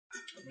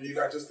When you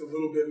got just a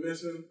little bit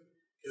missing,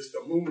 it's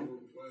the moon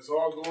roof. When it's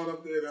all going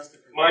up there, that's the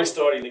control. Mine's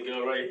starting to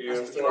go right here.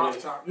 That's the drop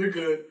top. You're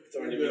good.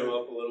 Starting to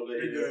go up a little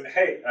bit. You're good.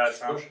 Hey,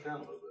 Tom. Push it down a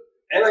little bit.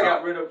 And I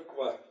got rid of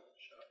what?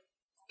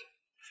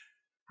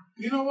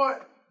 You know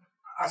what?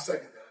 I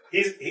second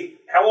that.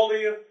 How old are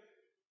you?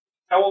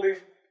 How old are you?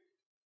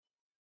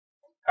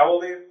 How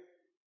old are you?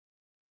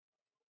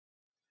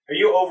 Are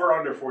you over or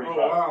under 45?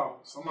 Oh, wow.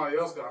 Somebody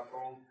else got a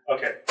phone.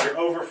 Okay, you're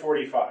over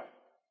 45.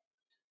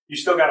 You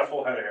still got a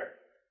full head of hair.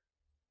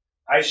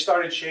 I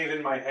started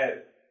shaving my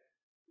head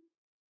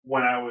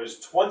when I was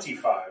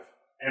 25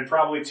 and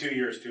probably 2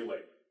 years too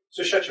late.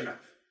 So shut your mouth.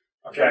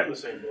 Okay? I'm the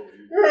same boat.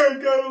 I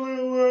got a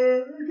little,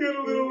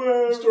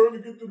 I'm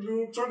starting to get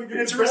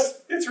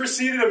the It's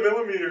receded a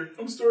millimeter.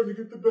 I'm starting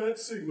to get the bad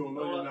signal.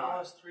 No, you're not. I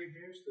lost 3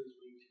 hairs this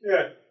week.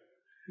 Yeah.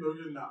 No,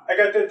 you're not. I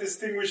got that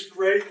distinguished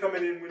gray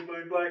coming in with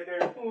my black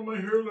hair. Oh, my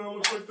hair now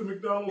looks like the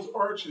McDonald's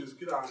arches.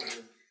 Get out of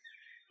here.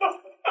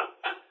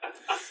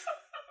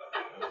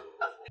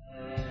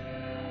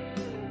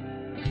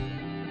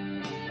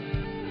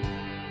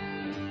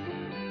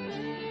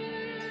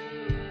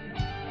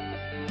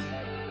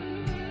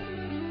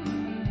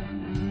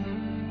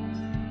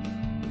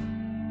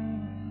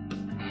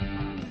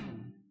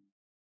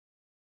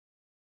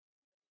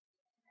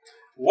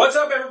 What's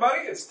up,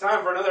 everybody? It's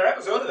time for another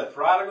episode of the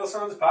Prodigal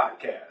Sons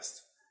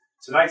podcast.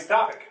 Tonight's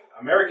topic,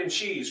 American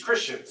Cheese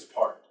Christians,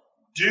 Part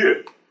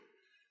 2.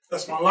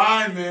 That's my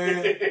line,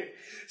 man.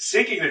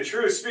 Seeking the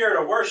true spirit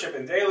of worship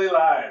in daily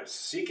lives.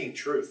 Seeking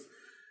truth.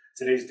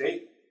 Today's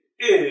date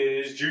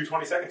is June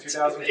 22nd,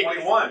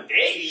 2021.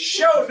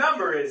 Show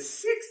number is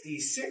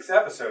 66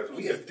 episodes.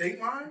 We have date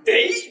line?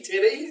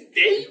 Today's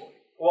date?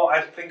 Well,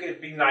 I think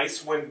it'd be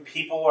nice when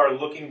people are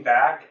looking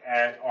back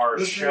at our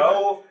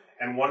show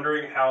and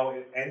wondering how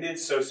it ended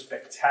so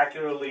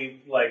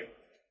spectacularly,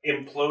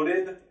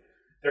 imploded.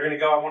 They're going to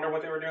go, I wonder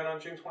what they were doing on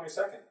June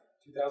 22nd,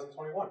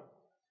 2021.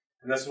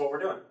 And this is what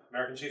we're doing.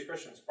 American Cheese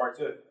Christians, Part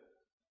 2.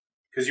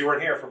 Because you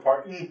weren't here for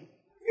Part...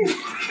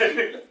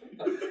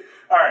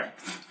 All right.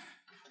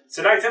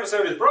 Tonight's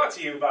episode is brought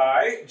to you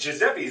by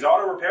Giuseppe's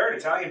Auto Repair and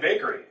Italian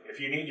Bakery. If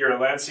you need your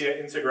Lancia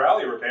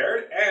Integrale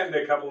repaired and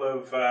a couple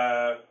of...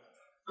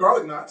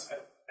 garlic knots.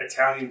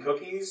 Italian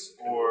cookies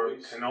or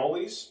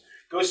cannolis...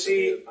 Go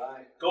see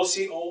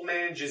old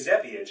man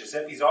Giuseppe at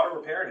Giuseppe's Auto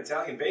Repair and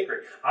Italian Bakery.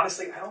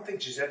 Honestly, I don't think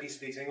Giuseppe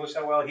speaks English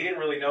that well. He didn't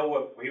really know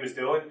what he was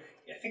doing.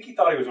 I think he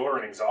thought he was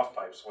ordering exhaust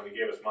pipes when he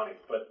gave us money.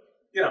 But,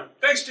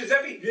 thanks,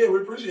 Giuseppe. Yeah, we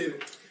appreciate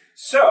it.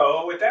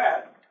 So, with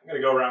that, I'm going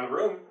to go around the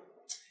room.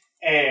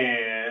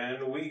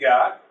 And we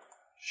got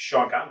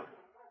Shawn Conley.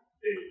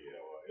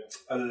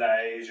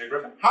 Elijah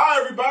Griffin.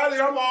 Hi, everybody.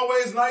 I'm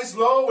always nice,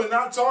 low, and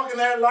not talking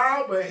that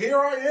loud, but here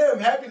I am.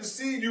 Happy to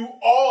see you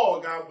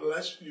all. God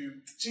bless you.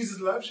 Jesus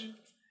loves you.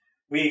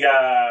 We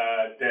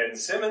got Ben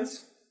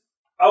Simmons.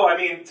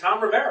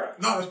 Tom Rivera.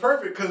 No, it's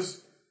perfect,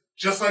 because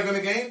just like in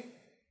the game,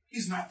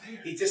 he's not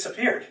there. He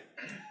disappeared.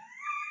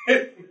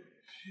 I'm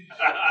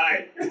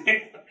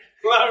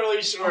not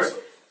really sure.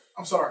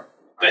 I'm sorry.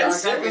 Ben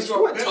Simmons?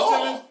 Let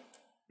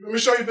me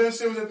show you Ben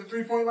Simmons at the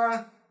three-point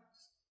line.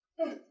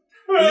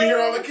 You hear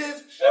all the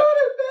kids? Shoot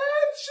it,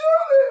 man!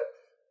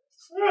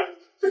 Shoot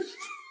it!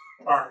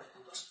 All right.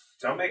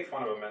 Don't make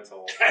fun of a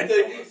mental.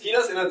 He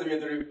doesn't have to be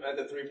at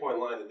the three-point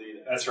line to do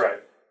that. That's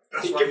right.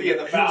 He could be at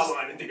the foul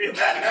line to do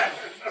that.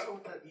 That's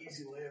what that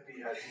easy layup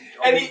he had.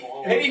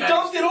 And he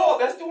dunked it off.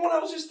 That's the one I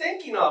was just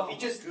thinking of. He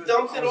just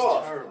dunked it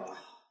off. Terrible.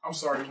 I'm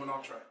sorry, he went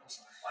off track. I'm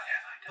sorry. What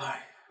have I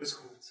done? It's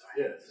cool. Sorry.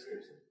 Yeah,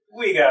 seriously.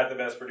 We got the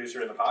best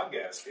producer in the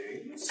podcast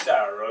game,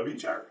 Sarah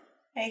Beecher.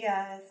 Hey,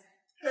 guys.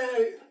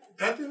 Hey,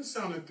 that didn't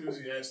sound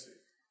enthusiastic.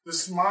 The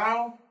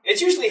smile.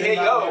 It's usually hey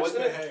yo,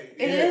 isn't it? Hey.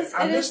 It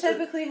is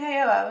typically hey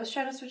yo. I was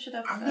trying to switch it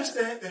up. I missed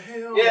the hey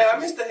yo. Yeah, I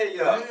missed the hey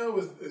yo. Hey yo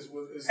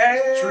is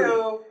Hey true.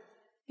 yo.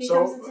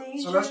 So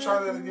let's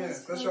try that again.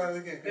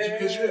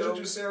 Could you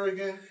introduce Sarah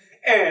again?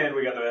 And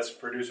we got the best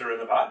producer in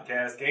the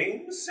podcast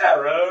game,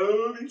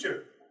 Sarah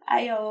Beecher.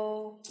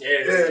 Ayo. Yeah,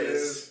 it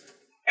is.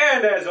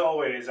 And as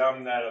always,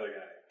 I'm that other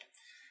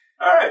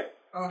guy. All right.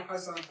 Hi,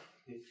 son.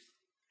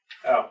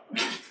 Oh.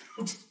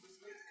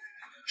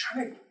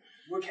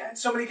 We've had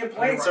so many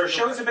complaints. Our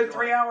shows have been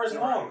 3 hours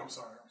long. I'm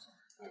sorry.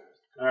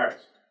 All right.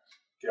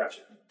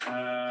 Gotcha.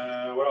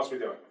 What else are we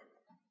doing?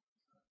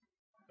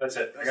 That's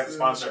it. I got the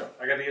sponsor.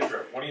 I got the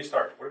intro. When do you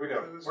start? What are we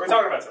doing? What are we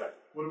talking about today?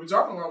 What are we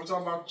talking about? We're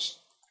talking about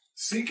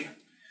seeking.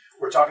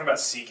 We're talking about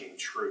seeking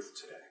truth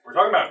today. We're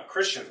talking about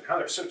Christians and how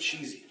they're so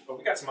cheesy. But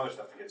we got some other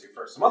stuff to get to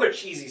first. Some other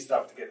cheesy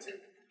stuff to get to.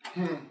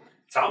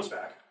 Tom's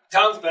back.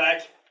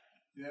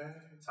 Yeah.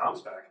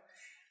 Tom's back.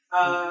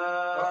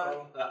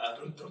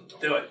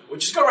 Do it. We'll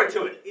just go right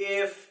to it.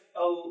 If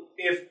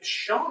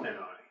Shawn and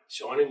I,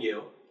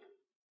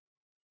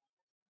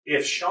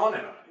 if Shawn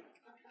and I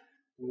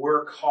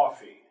were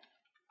coffee,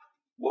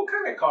 what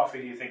kind of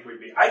coffee do you think we'd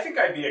be? I think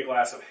I'd be a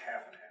glass of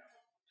half and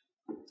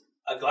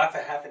half. A glass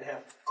of half and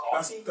half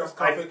coffee? That's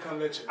coffee con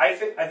leche. I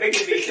think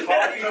it'd be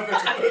coffee.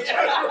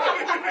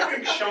 I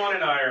think Shawn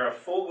and I are a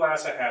full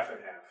glass of half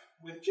and half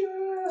with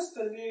just Just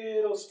a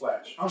little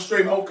splash. I'm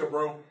straight mocha,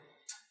 bro.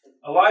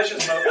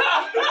 Elijah's mocha.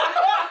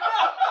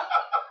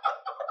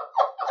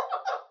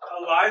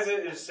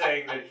 Eliza is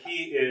saying that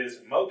he is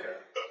mocha.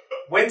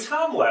 When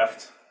Tom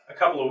left a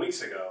couple of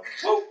weeks ago,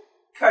 what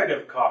kind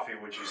of coffee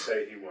would you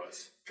say he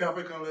was?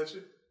 Cafe con leche.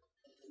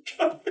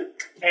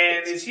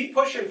 And is he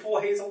pushing full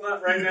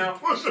hazelnut right now?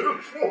 Pushing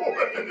full.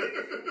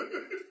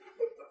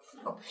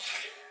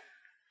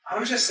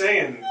 I'm just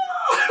saying,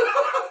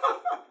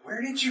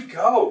 where did you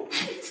go?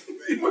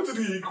 He went to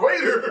the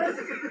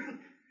equator.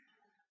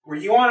 Were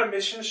you on a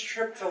missions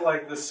trip to,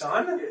 like, the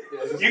sun?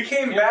 You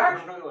came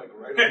back? Like,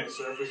 right on the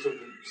surface of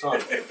the sun.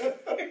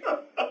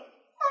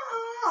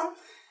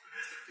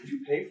 Did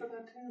you pay for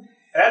that tan?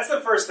 That's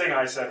the first thing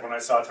I said when I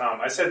saw Tom.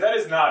 I said, that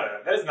is not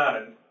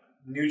a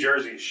New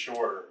Jersey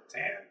shore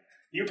tan.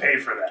 You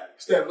paid for that.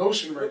 It's that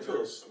lotion right That's a there.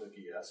 little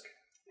slicky-esque.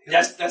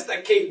 That's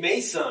that Cape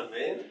May sun,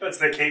 man. That's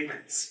the Cape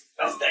Miss.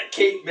 That's that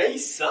Cape May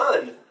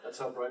sun. That's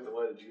how bright the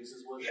light of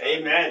Jesus was.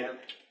 Amen.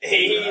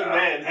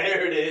 Amen.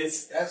 There it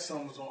is. That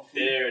song was on.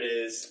 There it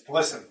is.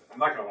 Listen, I'm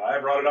not going to lie. I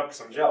brought it up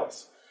because I'm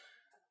jealous.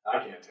 I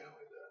can't tell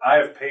like that. I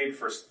have paid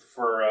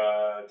for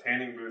a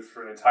tanning booth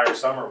for an entire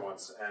summer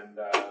once, and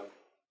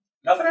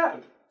nothing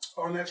happened.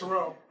 Oh,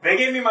 natural. They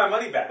gave me my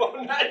money back. Oh,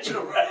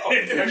 natural.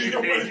 They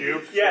actually paid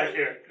you. Yeah,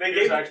 Here. they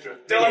Here's gave extra.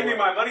 They gave me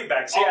my money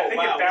back. See, I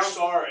think it bounced.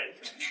 Sorry.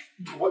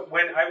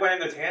 When I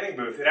went in the tanning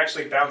booth, it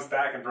actually bounced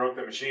back and broke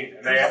the machine.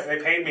 And they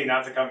paid me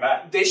not to come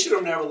back. They should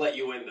have never let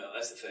you in, though.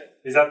 That's the thing.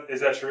 Is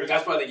that true?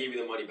 That's why they gave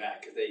you the money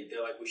back, because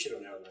they're like, we should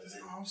have never let you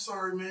in. Oh, I'm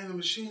sorry, man. The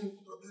machine,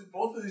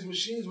 both of these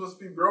machines must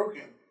be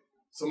broken.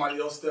 Somebody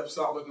else steps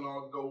out looking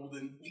all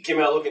golden, You came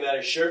out looking at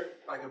his shirt.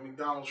 like a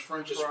McDonald's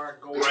French fry,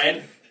 golden.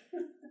 Red.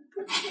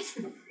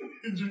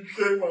 You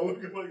came out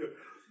looking like a.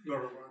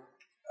 Never mind.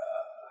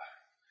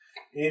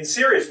 In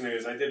serious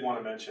news, I did want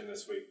to mention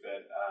this week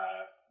that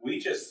we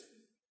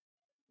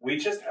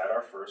just had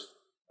our first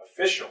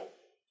official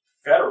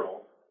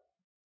federal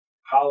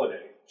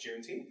holiday,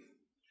 Juneteenth.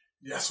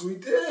 Yes, we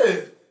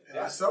did, and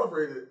Yeah. I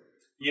celebrated.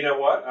 You know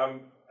what?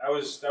 That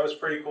was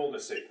pretty cool to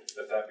see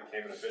that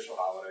became an official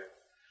holiday.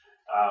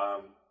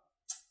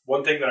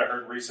 One thing that I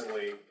heard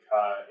recently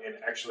in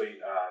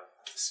actually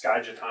Sky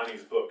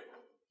Jitani's book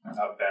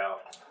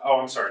about... Oh,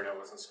 I'm sorry. No, it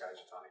wasn't Sky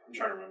Jitani. I'm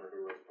trying to remember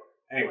who wrote the book.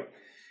 Anyway,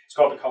 it's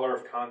called The Color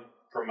of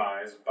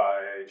Compromise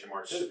by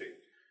Jamar Tisby.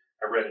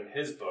 I read in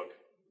his book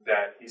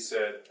that he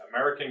said,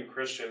 American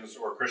Christians,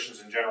 or Christians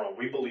in general,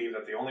 we believe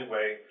that the only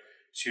way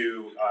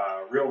to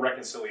real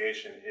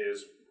reconciliation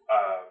is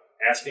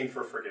asking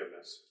for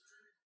forgiveness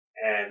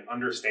and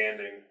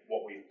understanding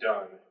what we've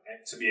done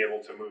and to be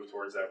able to move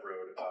towards that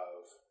road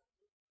of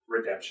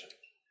redemption.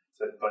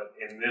 So, but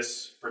in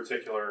this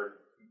particular,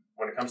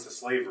 when it comes to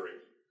slavery,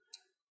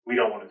 we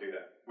don't want to do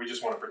that. We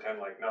just want to pretend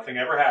like nothing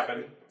ever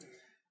happened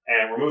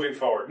and we're moving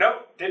forward.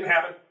 Nope, didn't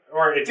happen.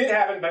 Or it did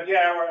happen, but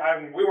yeah,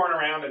 we weren't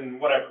around and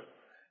whatever.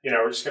 You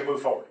know, we're just going to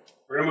move forward.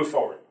 We're going to move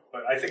forward.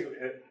 But I think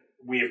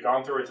we have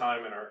gone through a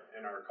time in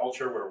our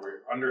culture where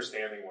we're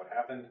understanding what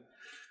happened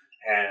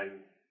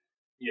and,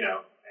 you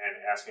know, and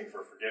asking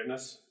for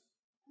forgiveness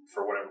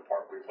for whatever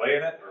part we played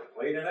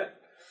in it,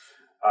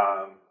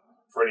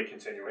 for any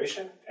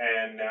continuation.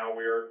 And now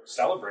we're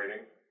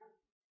celebrating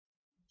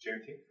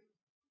Juneteenth.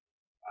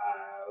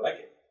 I like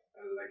it.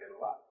 I like it a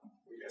lot. What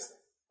do you guys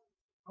think?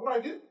 I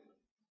like it.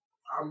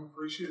 I'm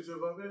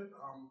appreciative of it.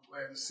 I'm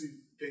glad to see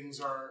things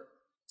are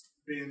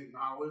being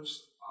acknowledged.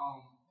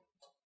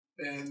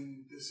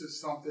 And this is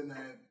something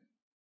that,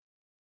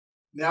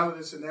 now that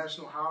it's a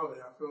national holiday,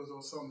 I feel as though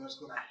it's something that's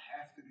going to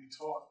have to be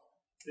taught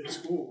in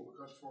school,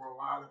 because for a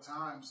lot of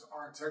times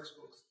our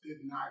textbooks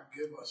did not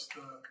give us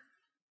the,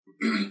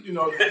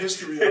 the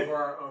history of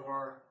our of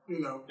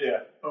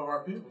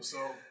our people. So.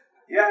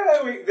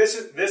 Yeah, this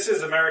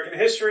is American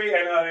history,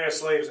 and there are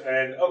slaves,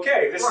 and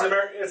okay, this is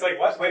American. It's like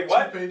what? Wait,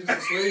 what? 2 pages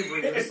of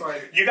slavery. And it's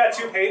like you got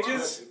 2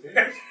 pages?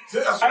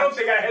 I don't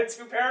think I had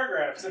 2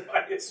 paragraphs in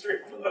my history.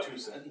 2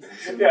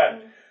 sentences. Yeah,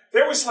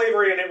 there was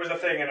slavery, and it was a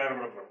thing, and I don't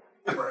know.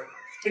 Right.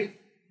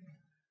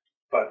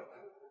 But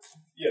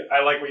yeah,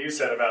 I like what you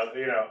said about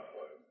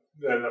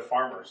the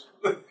farmers.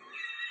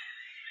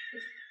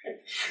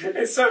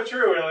 It's so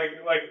true.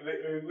 Like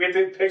we had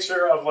the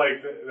picture of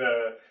like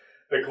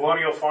the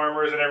colonial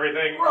farmers and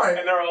everything, right?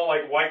 And they're all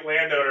like white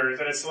landowners,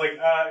 and it's like,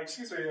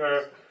 excuse me,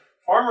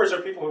 farmers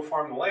are people who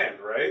farm the land,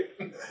 right?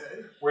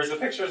 Where's the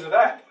pictures of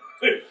that?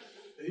 They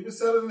even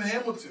said it in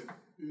Hamilton.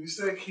 You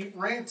said keep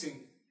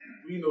ranting.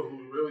 We know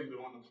who's really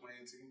doing the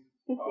planting.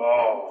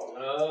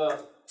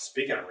 Oh.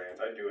 Speaking of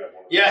rant, I do have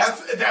one.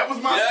 Yes. That was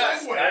my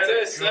segue.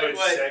 That's a Good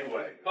segue.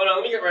 Hold on,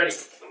 let me get ready.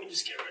 Let me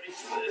just get ready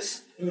for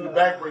this. You need a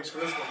back brace for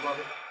this one,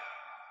 brother.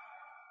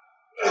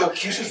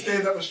 Okay. You should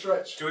stand up and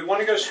stretch. Do we want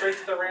to go straight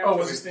to the rant? Oh,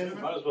 was he standing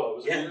up? Might as well. It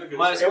was Yeah, a good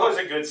might as It well. was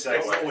a good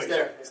segue. It's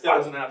there. It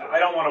doesn't happen. I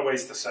don't want to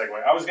waste the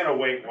segue. I was going to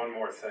wait one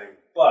more thing,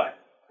 but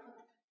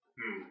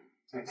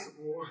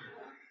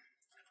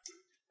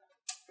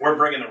we're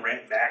bringing the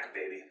rant back,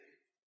 baby.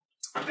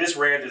 This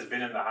rant has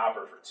been in the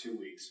hopper for 2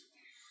 weeks.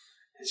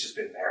 It's just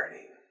been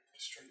marinating.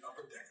 Straight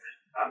upper decker.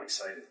 I'm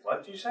excited.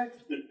 What did you say?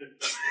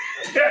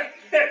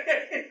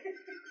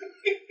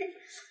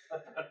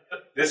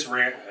 This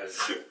rant has...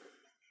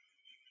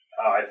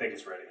 Oh, I think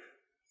it's ready.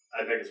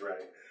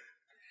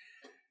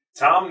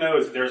 Tom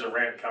knows that there's a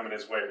rant coming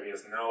his way, but he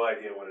has no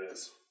idea what it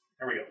is.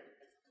 Here we go.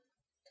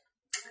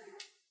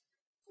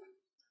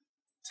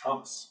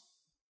 Thomas.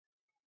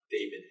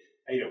 David.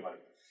 How you doing, buddy?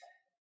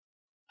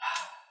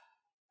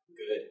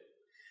 Good.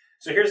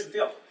 So here's the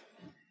deal.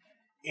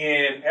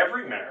 In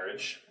every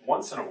marriage,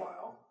 once in a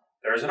while,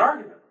 there's an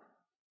argument.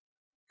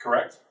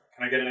 Correct?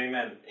 Can I get an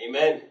amen?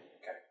 Amen.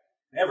 Okay.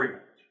 Every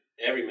marriage.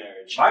 Every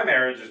marriage. My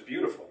marriage is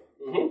beautiful.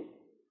 Mm-hmm.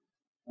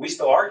 We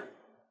still argue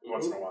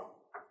once in a while.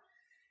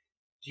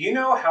 Do you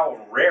know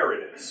how rare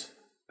it is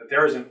that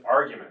there is an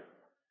argument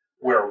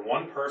where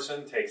one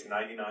person takes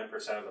 99%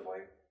 of the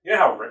blame? You know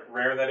how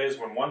rare that is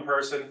when one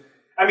person...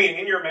 I mean,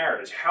 in your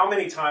marriage, how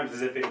many times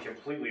has it been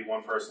completely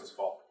one person's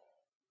fault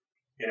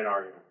in an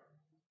argument?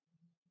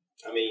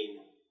 I mean,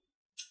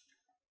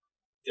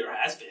 there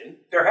has been.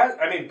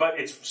 But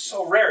it's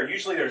so rare.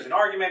 Usually there's an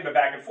argument, but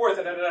back and forth.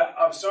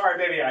 I'm sorry,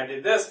 baby, I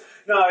did this.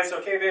 No, it's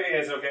okay, baby,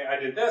 it's okay, I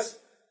did this.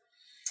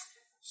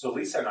 So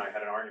Lisa and I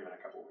had an argument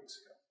a couple of weeks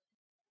ago.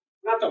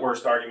 Not the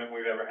worst argument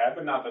we've ever had,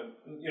 but not the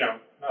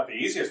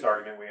easiest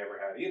argument we ever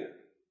had either.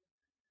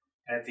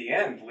 And at the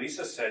end,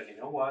 Lisa said, you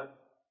know what?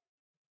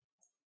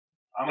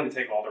 I'm going to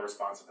take all the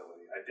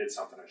responsibility. I did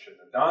something I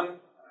shouldn't have done, and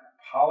I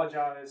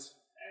apologize,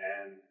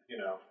 and,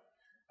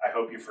 I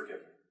hope you forgive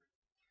me.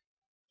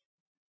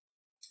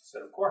 I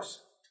said, of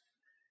course.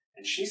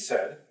 And she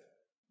said,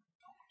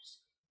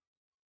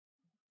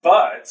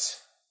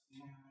 but...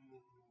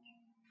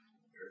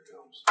 Here it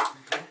comes.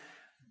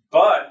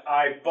 But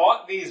I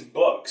bought these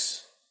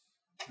books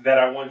that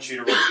I want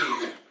you to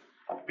read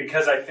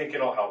because I think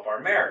it'll help our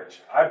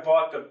marriage. I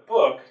bought the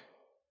book.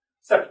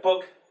 What's that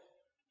book?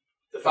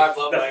 The Five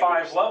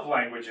Love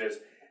Languages.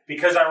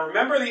 Because I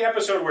remember the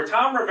episode where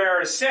Tom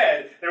Rivera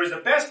said it was the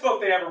best book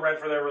they ever read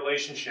for their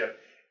relationship.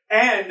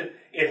 And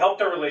it helped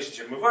their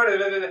relationship move on.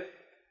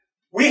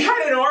 We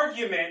had an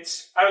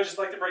argument. I would just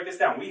like to break this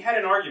down. We had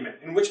an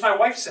argument in which my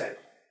wife said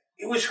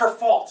it was her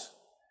fault.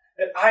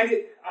 That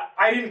I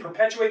didn't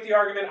perpetuate the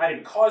argument. I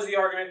didn't cause the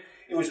argument.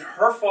 It was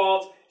her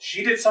fault.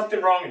 She did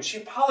something wrong and she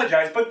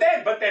apologized. But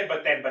then, I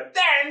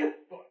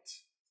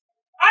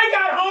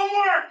got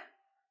homework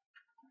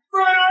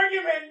from an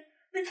argument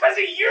because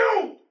of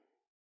you.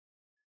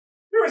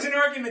 There was an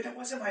argument that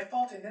wasn't my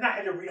fault, and then I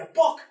had to read a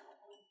book.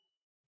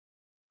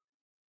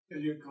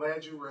 And you're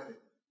glad you read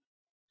it.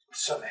 I'm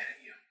so mad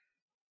at you.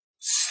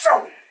 So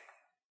mad at you.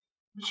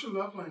 What's your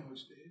love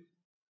language, Dave?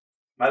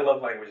 My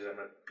love language is I'm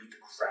going to beat the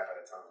crap out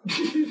of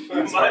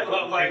Tom. My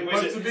love language.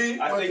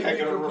 I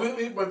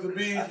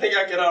think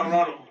I can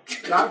outrun him.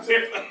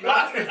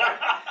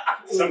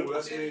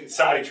 That's me.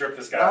 Somebody tripped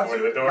this guy over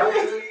the door.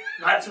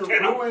 Not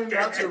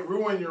to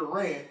ruin your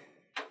rant.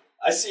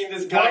 I seen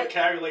this guy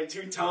carry like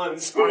 2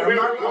 tons. I'm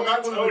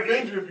not going to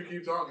defend you if you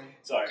keep talking.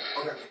 Sorry.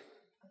 Okay.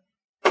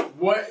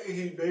 What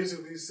he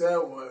basically said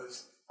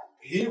was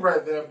he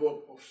read that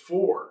book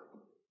beforehand.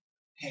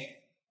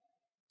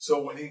 So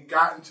when he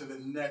got into the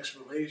next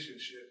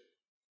relationship,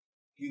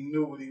 he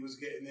knew what he was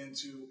getting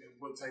into and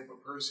what type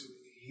of person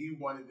he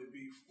wanted to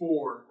be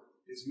for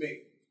his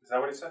mate. Is that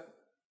what he said?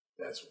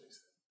 That's what he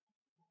said.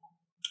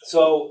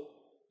 So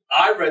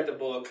I read the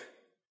book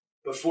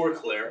before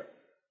Claire,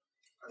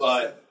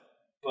 but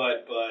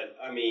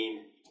I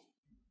mean,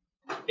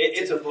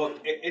 it's a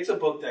book. It's a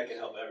book that can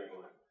help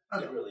everyone.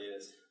 It really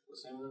is.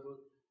 What's the name of the book?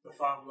 The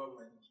 5 Love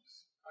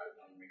Languages. I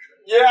want to make sure.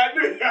 Yeah, I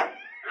knew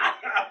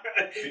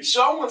that.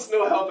 Shawn wants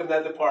no help in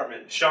that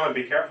department. Shawn,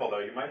 be careful though.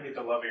 You might meet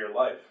the love of your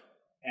life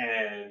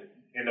and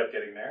end up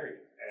getting married.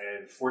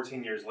 And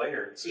 14 years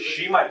later,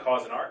 she might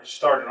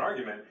start an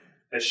argument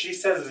that she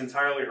says is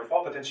entirely her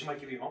fault, but then she might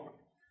give you homework.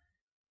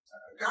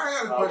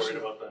 I got a question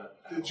about that.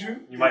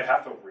 You might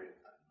have to read it.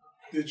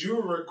 Did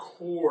you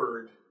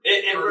record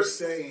her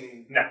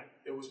saying no?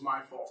 It was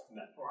my fault.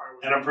 No.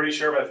 And I'm pretty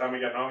sure by the time we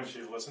get home and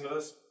she's listened to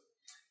this,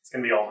 it's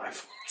going to be all my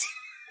fault.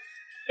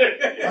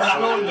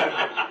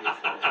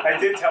 I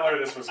did tell her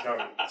this was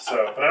coming,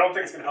 but I don't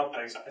think it's going to help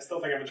things. I still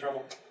think I'm in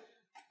trouble.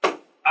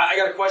 I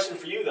got a question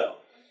for you though.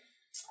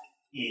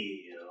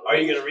 Are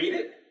you going to read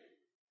it?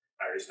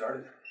 I already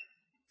started.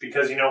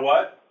 Because you know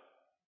what?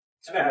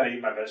 I know how to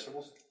eat my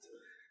vegetables.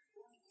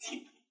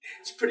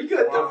 It's pretty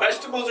good. Wow. The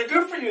vegetables are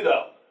good for you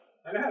though.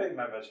 I know how to eat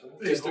my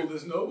vegetables. He hold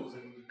his nose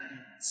and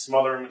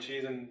smother them with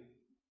cheese and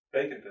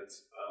bacon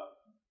bits.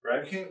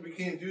 Right? We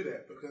can't do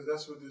that because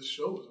that's what this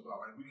show is about.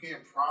 Like, we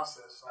can't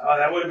process something. Oh,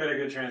 that would have been a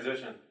good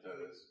transition.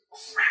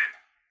 Crap.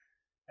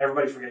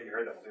 Everybody forget you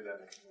heard that. We'll do that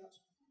next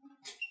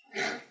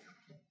time.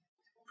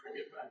 Bring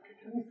it back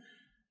again.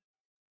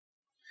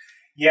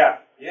 Yeah.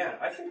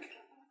 I think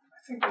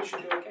we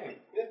should do a game.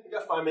 Yeah, we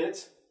got 5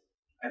 minutes.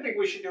 I think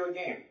we should do a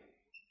game.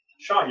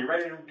 Shawn, you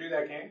ready to do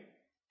that game?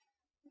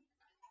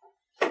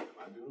 Am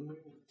I doing it?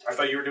 I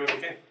thought you were doing the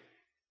game.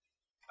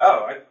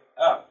 Oh,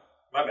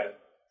 my bad.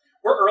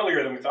 We're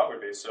earlier than we thought we'd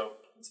be, so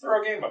let's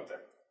throw a game up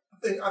there. I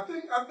I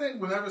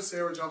think whenever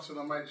Sarah jumps on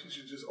the mic, she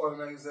should just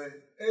automatically say,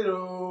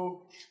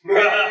 "Hey-o."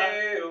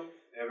 Hey-o.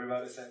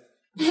 Everybody say.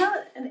 Not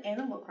an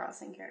Animal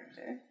Crossing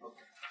character.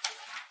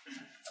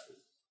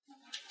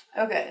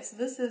 Okay, so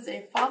this is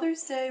a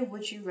Father's Day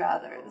Would You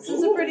Rather. This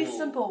is a pretty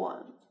simple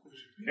one.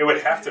 It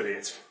would have to be.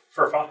 It's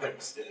for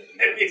Father's Day.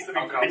 It needs to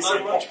be pretty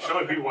simple. Should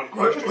only be one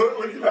question.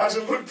 Look, I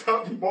just looked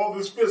up and balled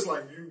his fist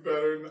like, you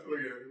better look at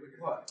it. Look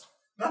at what?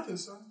 Nothing,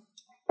 son.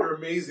 You're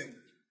amazing.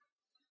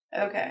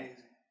 Okay,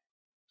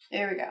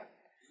 here we go.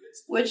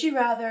 Would you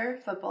rather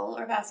football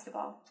or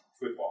basketball?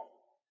 Football.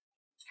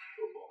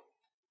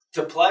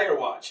 To play or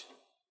watch?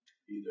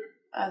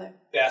 Either.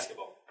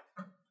 Basketball.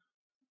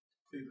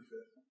 Plead the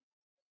fifth.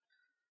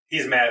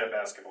 He's mad at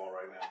basketball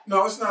right now.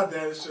 No, it's not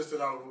that. It's just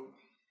that I was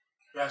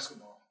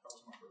basketball. That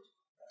was my first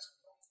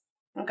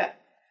basketball. Okay.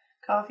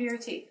 Coffee or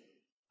tea?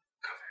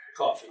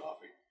 Coffee.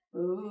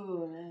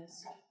 Ooh,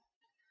 nice.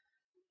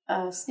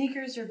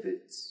 Sneakers or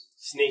boots?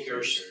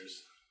 Sneakers.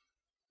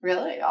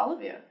 Really? All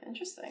of you?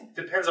 Interesting.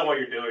 Depends on what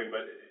you're doing,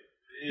 but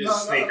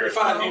it's sneakers.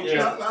 Not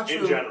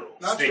true. In general.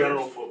 Not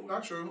General true. football.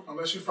 Not true.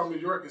 Unless you're from New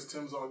York, it's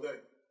Tim's all day.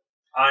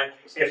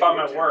 If I'm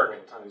at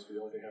work, Times the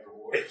only thing I ever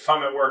wore. if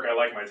I'm at work, I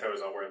like my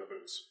toes. I'll wear the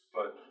boots.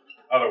 But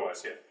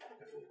otherwise, yeah,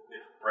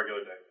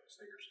 regular day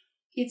sneakers.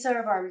 Pizza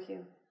or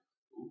barbecue?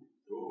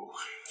 Ooh.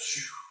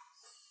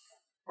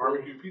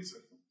 Barbecue pizza.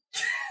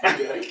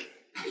 Combination.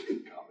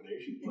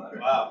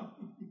 Wow.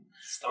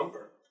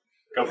 Stumper.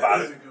 Go That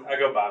barbecue. is a good I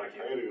go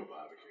barbecue. I gotta go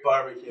barbecue.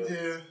 Barbecue.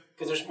 Yeah.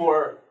 Because there's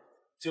more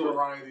to it.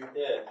 Variety.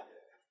 Yeah.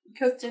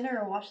 Cook dinner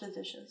or wash the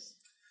dishes?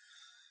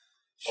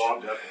 Oh,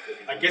 I'm definitely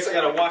cooking. I guess I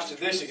gotta wash the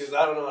dishes because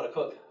I don't know how to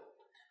cook.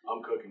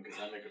 I'm cooking because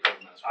I make a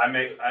big mess.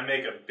 I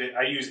make a bit.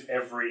 I use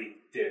every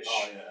dish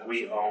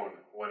we absolutely. own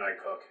when I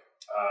cook.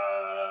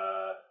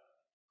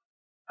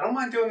 I don't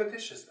mind doing the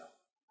dishes though.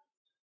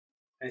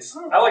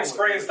 I like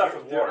spraying stuff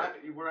with water.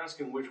 We're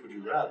asking which would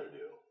you rather do?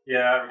 Yeah,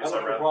 I I guess don't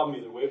I'd have a rather. problem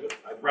either way, but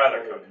I'd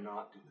Rather cook.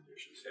 not do the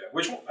dishes. Yeah.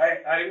 Which one?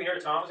 I didn't hear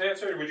Tom's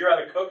answer. Would you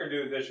rather cook or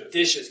do the dishes?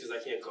 Dishes because I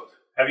can't cook.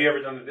 Have you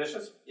ever done the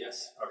dishes?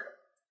 Yes. Okay.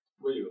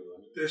 Where you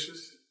going?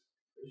 Dishes.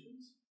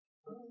 Dishes?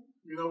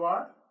 You know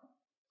why?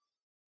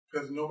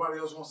 Because nobody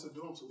else wants to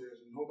do them, so there's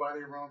nobody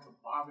around to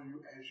bother you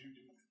as you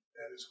do it.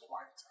 That is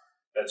quiet time.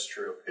 That's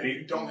true. If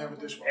you don't have a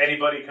dishwasher.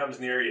 Anybody comes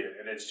near you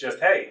and it's just,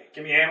 hey,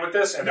 give me a hand with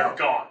this, and they're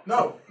gone.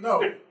 No.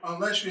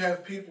 Unless you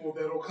have people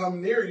that'll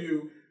come near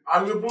you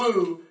out of the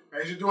blue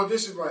as you're doing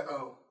dishes, like,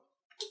 oh.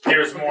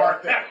 Here's more.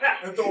 forgot that.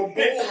 And throw a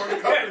bowl or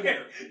a cup in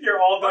there. You're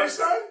all done. Right,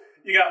 son?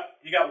 You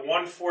got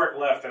one fork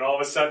left, and all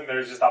of a sudden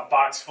there's just a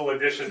box full of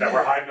dishes that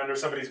were hiding under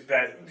somebody's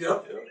bed.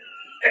 Yep.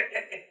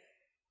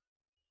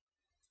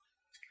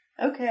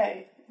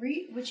 Okay.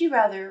 Would you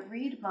rather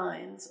read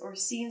minds or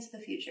see into the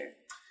future?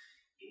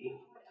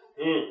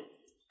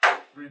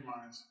 Read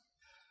minds.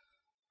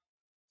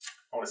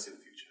 I want to see the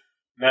future.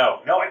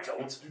 No, I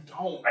don't. You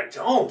don't. I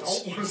don't.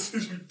 Don't want to see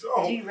you Do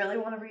don't. you really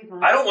want to read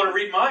minds? I don't want to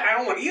read mine. I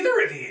don't want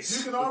either of You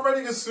these. can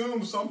already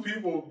assume some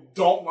people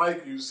don't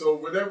like you, so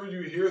whatever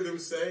you hear them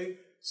say,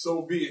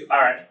 so be it. All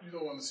right. You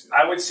don't want to see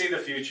I would see the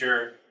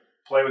future,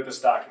 play with the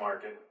stock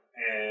market,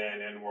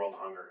 and end world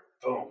hunger.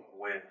 Boom,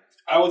 win.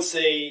 I would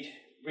say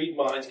read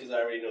minds because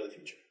I already know the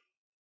future.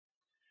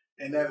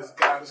 And that is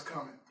God is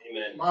coming.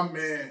 Amen. My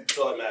man. That's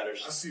all that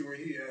matters. I see where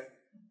he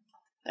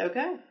at.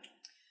 Okay.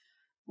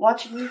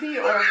 Watch a movie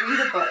or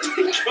read a book?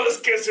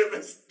 Just because of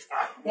this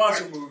time. Watch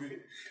a movie.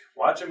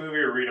 Watch a movie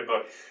or read a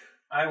book.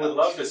 I would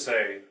love to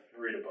say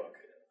read a book,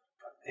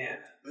 but man,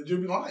 But you'll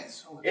be lying.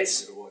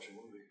 it's to watch a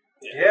movie.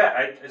 yeah.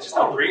 I just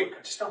don't read.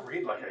 I just don't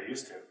read like I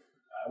used to.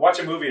 Watch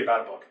a movie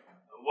about a book.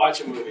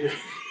 Watch a movie.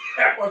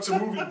 Watch a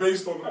movie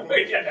based on the book.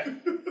 Yeah.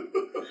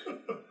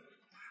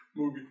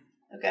 Movie.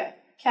 Okay.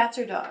 Cats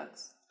or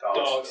dogs?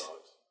 Dogs.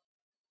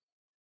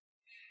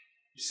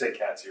 You say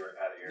cats, you're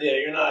out of here. Yeah,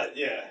 you're not.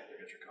 Yeah.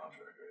 I got your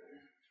contract right here.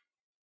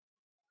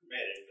 Man,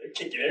 they're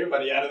kicking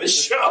everybody out of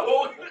this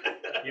show.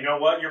 You know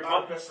what? Your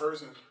Not that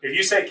person. if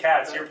you say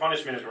cats, your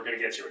punishment is we're going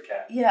to get you a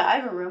cat. Yeah, I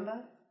have a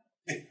Roomba.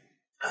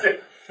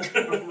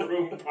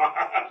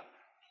 Roomba.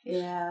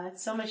 Yeah,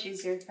 it's so much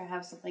easier to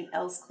have something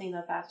else clean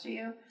up after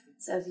you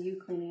instead of you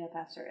cleaning up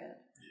after it.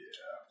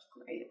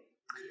 Yeah. Great.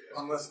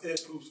 Unless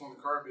it poops on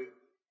the carpet.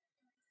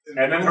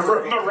 And then the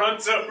Roomba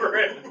runs over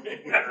it.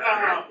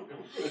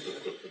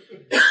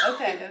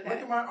 Okay. Look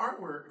at my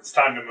artwork. It's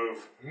time to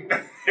move.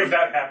 If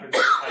that happens,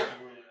 it's time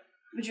to move.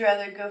 Would you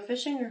rather go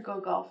fishing or go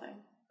golfing?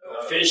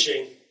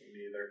 Fishing.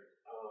 Neither.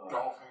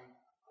 Golfing.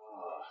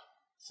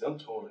 See, I'm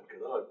torn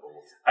because I like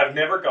both. I've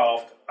never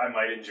golfed. I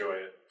might enjoy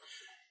it.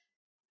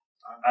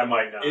 I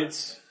might not.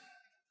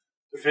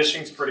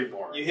 Fishing's pretty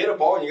boring. You hit a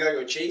ball and you gotta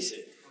go chase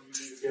it.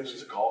 Yeah,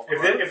 there's a golf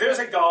If there's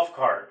a golf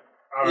cart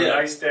on a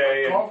nice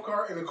day, Golf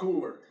cart and a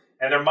cooler.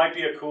 and there might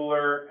be a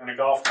cooler and a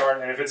golf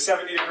cart, and if it's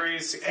 70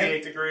 degrees,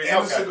 68 degrees, And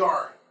okay. a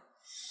cigar.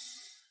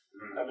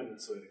 I have an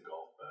insulated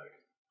golf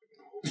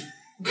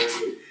bag.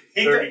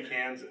 He 30 did-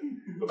 cans of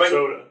But-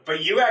 soda.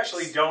 But you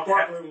actually don't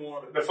have... Sparkling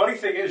water. The funny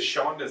thing is,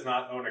 Shawn does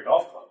not own a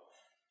golf club.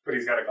 But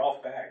he's got a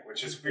golf bag,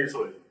 which is weird.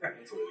 Insulated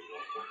golf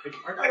bag.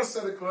 I got a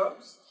set of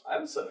clubs. I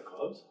have a set of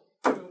clubs.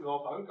 I've been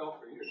golf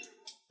for years.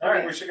 All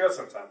right, we should go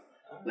sometime.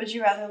 Would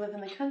you rather live in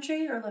the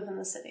country or live in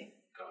the city?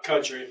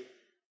 Country.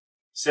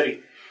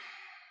 City.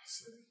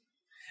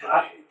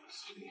 I hate the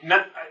city.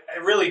 I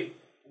really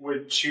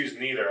would choose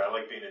neither. I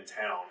like being in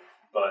town,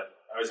 but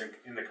I was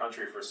in the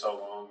country for so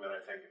long that I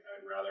think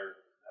I'd rather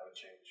have a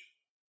change.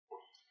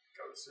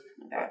 Go to the city.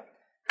 Okay.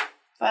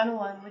 Final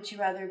one. Would you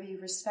rather be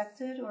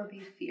respected or be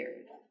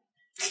feared?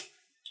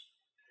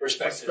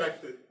 Respected.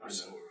 Respected. I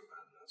know we're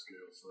bad in that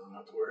scale, so I don't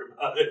have to worry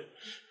about it.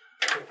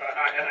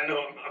 I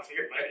know I'm not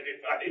feared by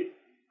anybody.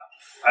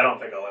 I don't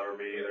think I'll ever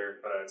be either,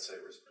 but I'd say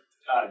respected.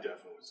 I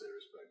definitely would say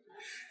respected.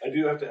 I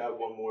do have to add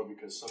one more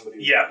because somebody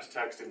was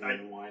texting me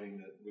and whining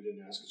that we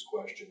didn't ask his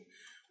question.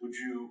 Would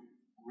you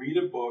read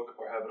a book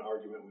or have an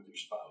argument with your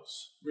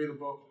spouse? Read a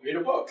book. Read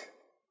a book.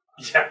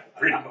 Yeah,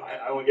 read a book.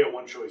 I only get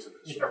one choice of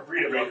this. Yeah,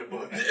 read a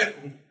book.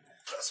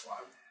 That's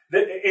fine.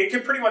 It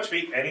could pretty much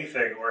be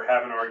anything or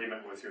have an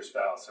argument with your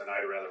spouse, and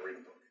I'd rather read a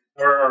book.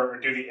 Or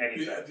do the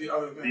anything. The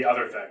other thing. The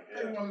other thing.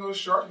 Hey, Yeah. you want to go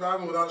shark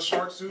diving without a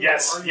shark suit?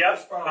 Yes, Or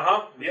yep,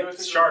 yep,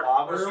 shark.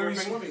 Lava Where are we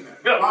surfing? swimming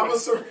at? No. Lava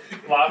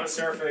surfing. Lava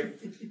surfing.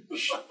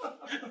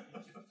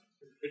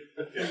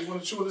 Hey, you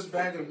want to chew this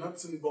bag of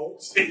nuts and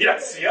bolts?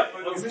 Yes, yep,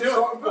 let's Give do me it.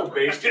 salt and Go pepper.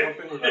 base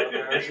jumping without a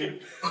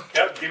parachute.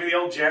 Yep, give me the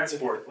old Jan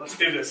sport. Let's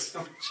do this.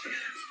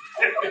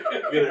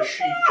 Get a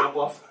sheet, jump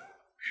off.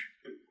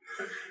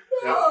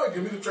 Ah,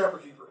 give me the trapper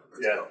keeper.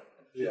 Let's Yeah. go.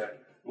 Yeah.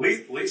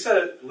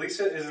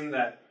 Lisa isn't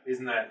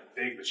that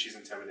big, but she's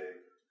intimidating.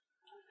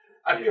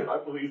 I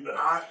believe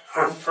that.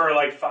 For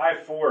like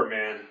 5'4",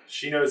 man,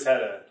 she knows how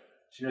to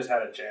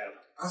jab.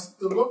 That's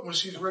the look when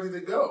she's ready to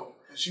go.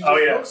 And she just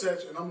looks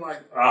at you, and I'm like,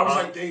 I was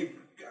like, Dave,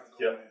 you gotta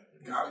go, Yep. man.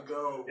 You gotta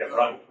go. Yeah,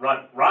 go.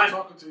 run. I'm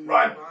talking to you.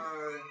 Run.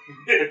 Bye.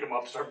 Pick him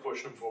up, start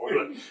pushing him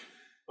forward.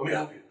 Let me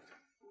help you.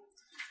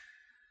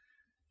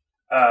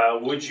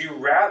 Would you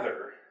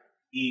rather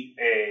eat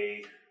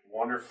a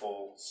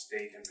wonderful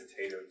steak and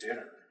potato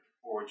dinner,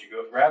 or would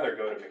you rather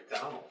go to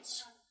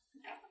McDonald's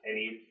and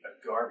eat a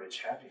garbage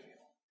Happy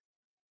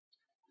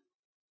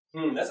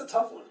Meal? That's a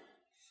tough one.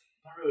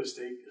 Not really a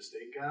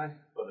steak guy,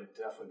 but I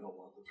definitely don't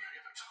want the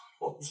freaking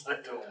McDonald's. I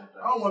don't want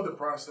that. I don't want the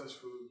processed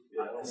food.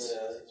 Yeah, I don't want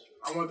that.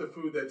 I want the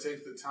food that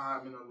takes the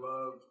time and the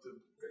love to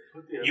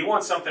You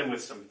want something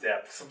with some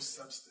depth, some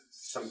substance.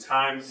 some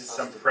time,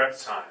 some prep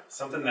time,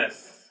 something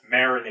that's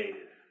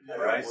marinated, Yeah,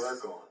 right?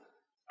 Work on.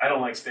 I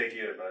don't like steak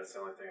either, but that's the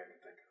only thing I can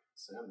think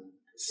of.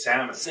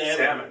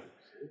 Salmon.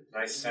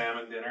 Nice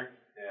salmon dinner.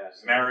 Yeah,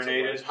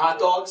 marinated. Hot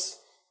dogs.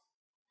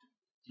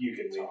 You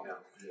can leave now.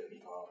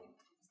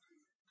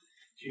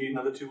 Do you need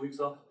another 2 weeks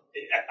off?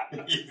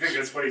 You think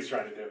that's what he's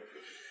trying to do?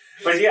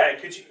 But yeah,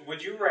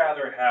 would you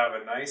rather have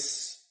a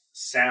nice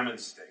salmon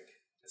steak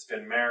that's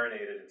been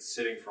marinated and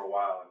sitting for a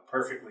while and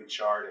perfectly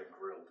charred and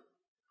grilled?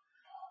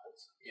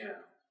 You know,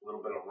 a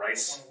little bit of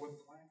rice. On a wood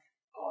plank.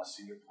 Oh,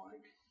 cedar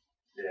plank.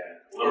 Yeah,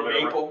 a little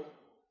bit maple. of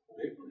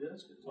Yeah,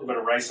 that's good. a little bit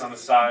of rice on the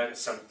side,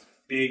 some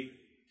big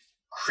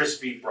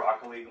crispy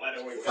broccoli,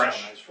 Or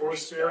asparagus.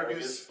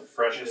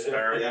 fresh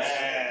asparagus.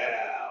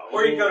 Yeah.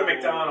 Or you can go to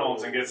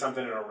McDonald's and get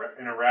something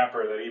in a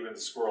wrapper that even the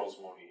squirrels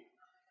won't eat.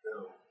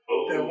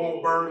 That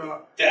won't burn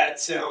up. That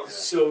sounds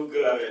so After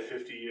good.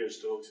 50 years,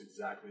 still looks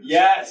exactly the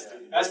Yes,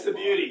 same. that's the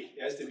beauty.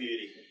 That's the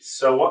beauty.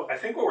 So I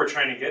think what we're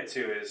trying to get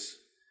to is,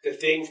 The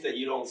things that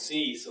you don't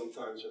see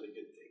sometimes are the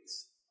good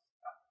things.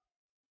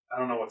 I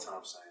don't know what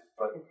Tom's saying,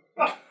 but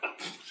what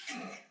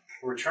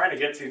we're trying to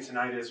get to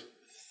tonight is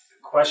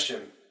the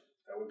question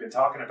that we've been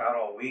talking about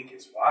all week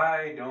is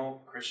why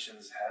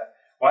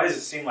does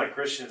it seem like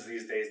Christians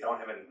these days don't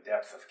have any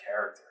depth of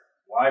character?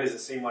 Why does it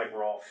seem like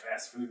we're all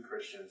fast food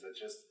Christians that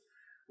just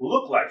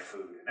look like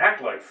food and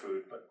act like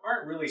food, but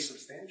aren't really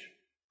substantial?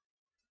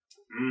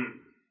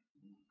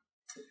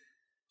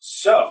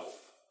 So,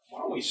 why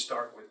don't we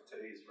start with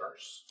today's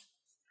verse,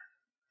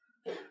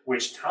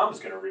 which Tom's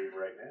going to read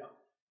right now.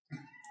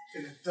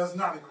 And it does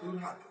not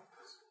include hot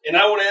dogs. And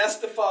I will ask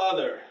the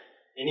Father,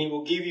 and he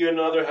will give you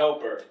another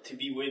helper to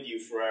be with you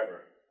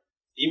forever,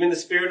 even the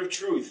Spirit of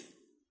truth,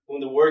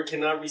 whom the world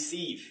cannot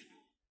receive,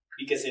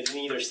 because it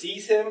neither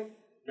sees him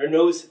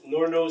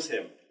nor knows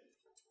him.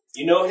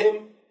 You know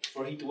him,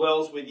 for he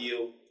dwells with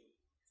you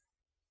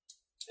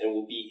and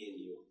will be in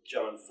you.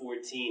 John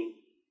 14,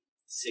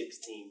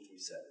 16 through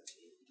 17.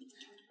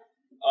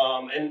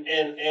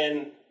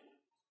 And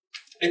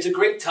it's a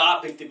great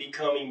topic to be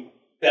coming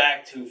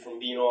back to from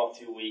being off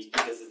 2 weeks,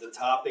 because it's a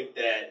topic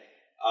that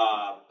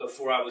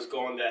before I was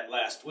gone that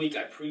last week,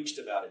 I preached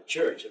about at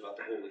church, about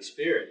the Holy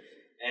Spirit.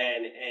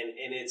 And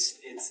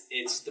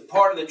it's the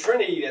part of the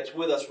Trinity that's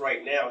with us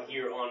right now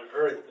here on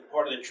earth, the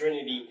part of the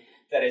Trinity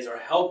that is our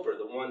helper,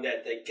 the one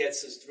that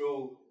gets us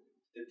through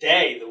the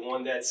day, the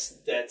one that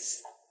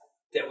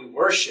we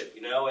worship,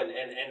 you know.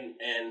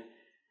 And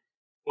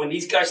when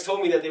these guys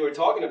told me that they were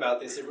talking about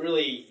this, it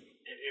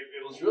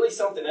was really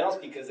something else,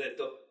 because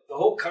the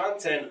whole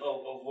content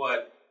of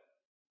what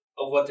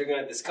they're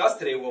going to discuss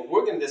today, what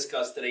we're going to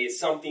discuss today, is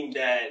something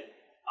that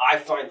I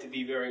find to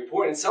be very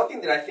important.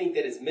 Something that I think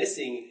that is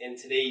missing in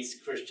today's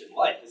Christian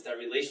life is that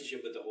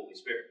relationship with the Holy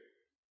Spirit.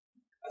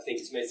 I think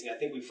it's missing. I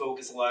think we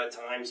focus a lot of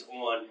times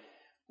on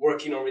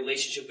working on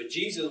relationship with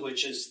Jesus,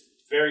 which is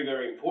very,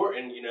 very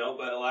important,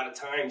 but a lot of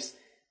times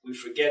we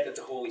forget that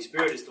the Holy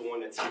Spirit is the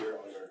one that's here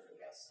on earth, I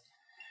guess.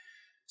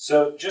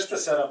 So just to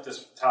set up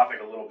this topic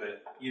a little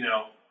bit,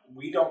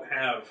 we don't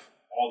have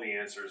all the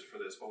answers for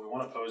this, but we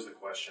want to pose the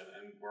question,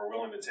 and we're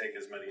willing to take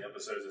as many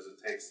episodes as it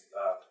takes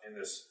in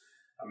this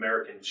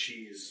American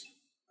cheese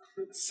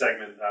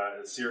segment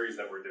series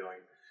that we're doing,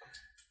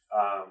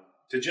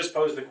 to just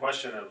pose the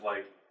question of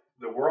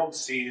the world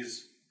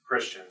sees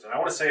Christians, and I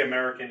want to say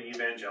American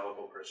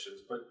evangelical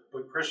Christians,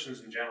 but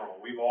Christians in general.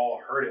 We've all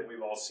heard it,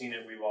 we've all seen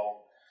it, we've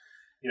all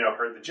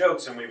heard the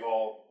jokes, and we've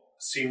all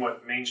seen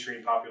what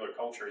mainstream popular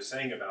culture is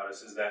saying about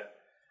us, is that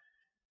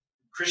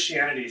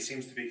Christianity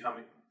seems to be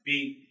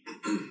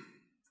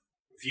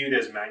viewed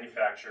as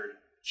manufactured,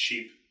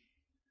 cheap,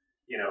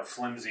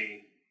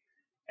 flimsy.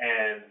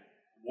 And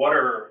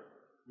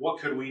what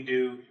could we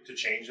do to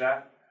change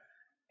that?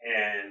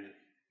 And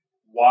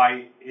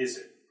why is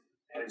it?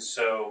 And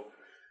so,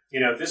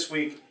 this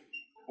week,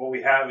 what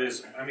we have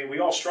is, we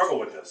all struggle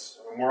with this.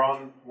 We're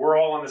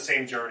all on the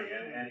same journey.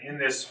 And in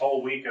this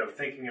whole week of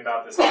thinking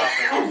about this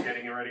topic and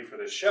getting ready for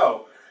this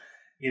show,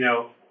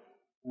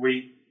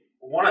 we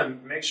want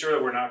to make sure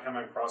that we're not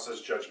coming across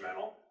as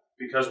judgmental,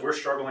 because we're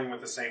struggling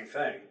with the same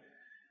thing.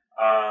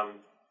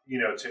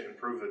 To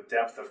improve the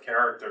depth of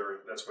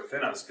character that's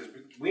within us, because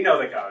we know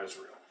that God is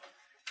real,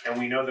 and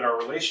we know that our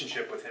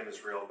relationship with Him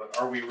is real, but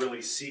are we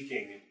really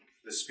seeking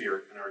the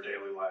Spirit in our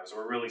daily lives?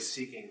 Are we really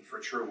seeking for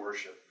true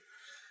worship?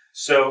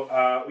 So,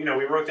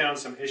 we wrote down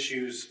some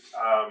issues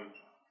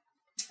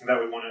that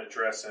we want to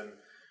address, and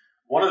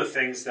one of the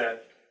things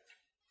that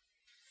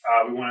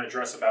we want to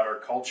address about our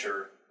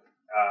culture,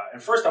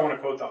 and first I want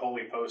to quote the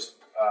Holy Post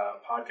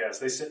podcast.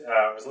 They said,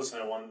 I was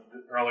listening to one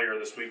earlier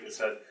this week that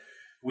said,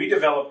 "We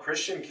develop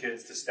Christian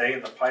kids to stay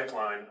in the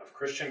pipeline of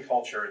Christian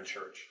culture and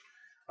church.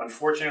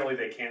 Unfortunately,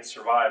 they can't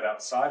survive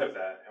outside of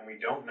that, and we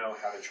don't know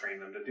how to train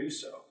them to do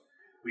so.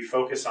 We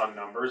focus on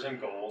numbers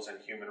and goals and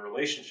human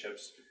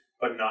relationships,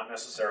 but not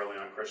necessarily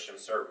on Christian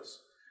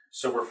service.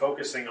 So we're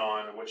focusing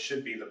on what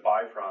should be the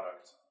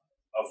byproduct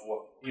of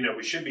what,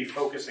 we should be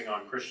focusing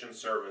on Christian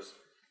service,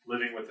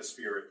 living with the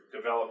Spirit,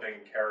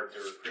 developing character,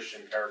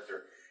 Christian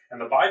character. And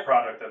the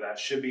byproduct of that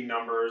should be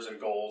numbers and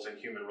goals and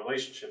human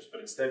relationships,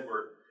 but instead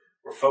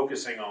we're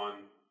focusing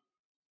on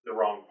the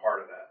wrong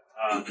part of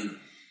that."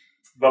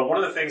 But one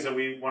of the things that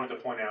we wanted to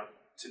point out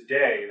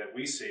today that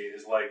we see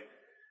is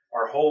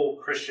our whole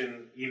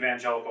Christian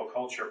evangelical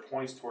culture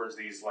points towards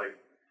these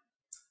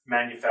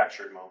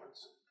manufactured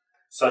moments,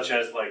 such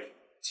as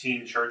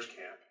teen church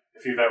camp.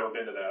 If you've ever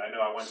been to that, I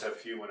know I went to a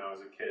few when I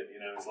was a kid.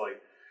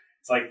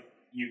 It's like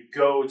you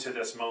go to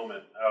this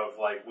moment of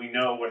we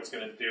know what it's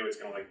going to do. It's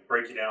going to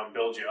break you down,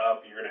 build you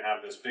up. You're going to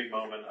have this big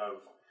moment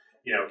of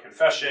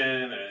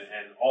confession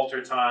and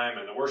altar time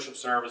and the worship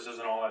services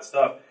and all that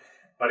stuff.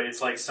 But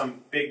it's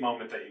some big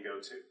moment that you go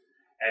to.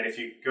 And if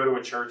you go to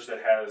a church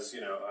that has,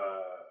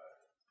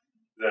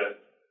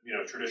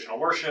 the traditional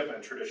worship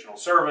and traditional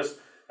service,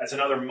 that's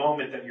another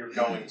moment that you're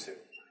going to.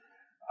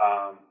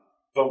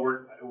 But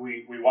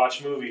we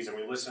watch movies and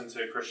we listen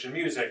to Christian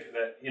music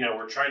that,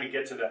 we're trying to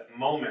get to that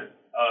moment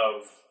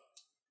of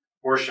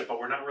worship, but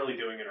we're not really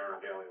doing it in our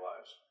daily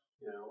lives,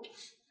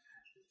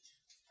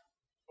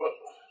 Well,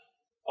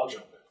 I'll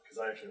jump in, because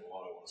I actually have a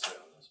lot I want to say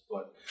on this.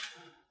 But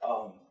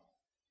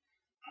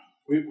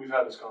we've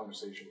had this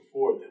conversation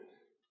before that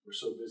we're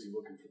so busy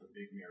looking for the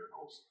big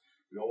miracles.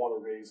 We don't want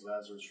to raise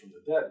Lazarus from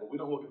the dead, but we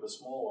don't look at the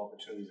small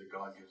opportunities that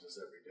God gives us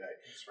every day.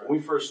 Right. When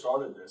we first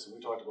started this, and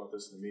we talked about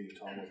this in the meeting,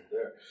 Tom wasn't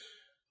there,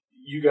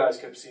 you guys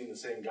kept seeing the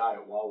same guy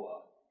at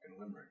Wawa in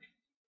Limerick.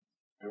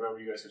 I remember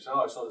you guys kept saying,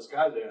 "Oh, I saw this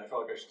guy today, and I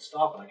felt like I should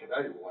stop." And I kept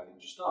asking you, "Why didn't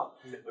you stop?"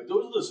 Yeah.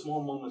 Those are the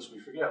small moments we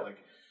forget.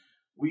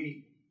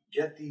 We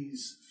get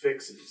these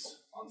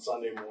fixes on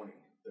Sunday morning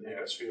that make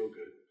us feel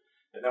good.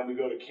 And then we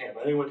go to camp.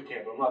 I didn't went to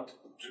camp. I'm not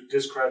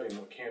discrediting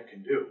what camp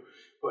can do.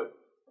 But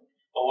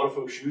a lot of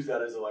folks use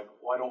that as well,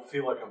 I don't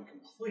feel like I'm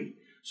complete.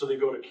 So they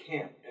go to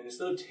camp. And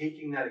instead of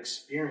taking that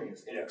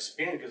experience and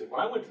expanding, because when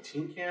I went to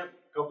teen camp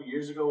a couple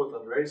years ago with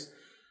Andres,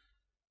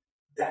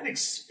 that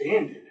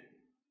expanded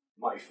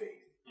my faith.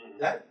 Mm-hmm.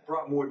 That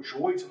brought more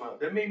joy to my life.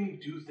 That made me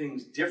do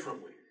things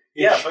differently.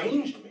 It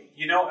changed me.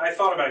 I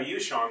thought about you,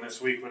 Shawn,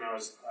 this week when I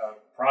was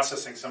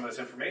processing some of this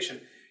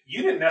information.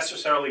 You didn't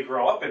necessarily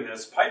grow up in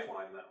this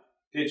pipeline, though,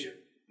 did you?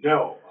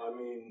 No.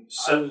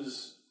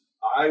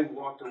 I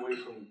walked away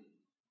from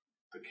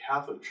the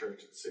Catholic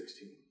Church at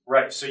 16.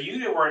 Right. So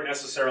you weren't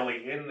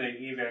necessarily in the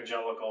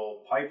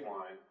evangelical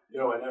pipeline.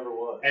 No, I never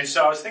was. And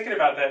so I was thinking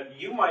about that.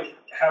 You might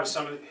have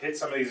hit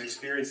some of these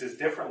experiences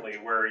differently,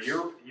 where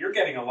you're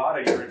getting a lot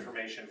of your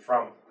information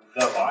from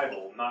the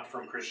Bible, not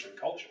from Christian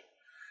culture.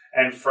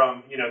 And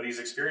from, these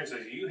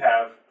experiences you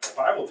have, the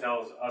Bible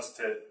tells us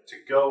to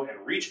go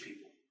and reach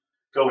people,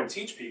 go and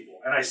teach people.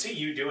 And I see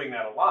you doing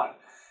that a lot.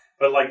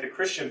 But the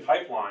Christian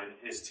pipeline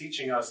is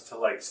teaching us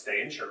to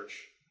stay in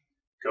church,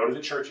 go to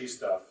the churchy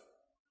stuff,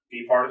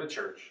 be part of the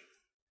church,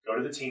 go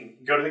to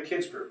the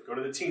kids group, go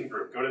to the teen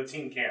group, go to the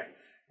teen camp.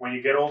 When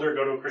you get older,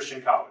 go to a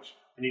Christian college.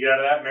 When you get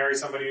out of that, marry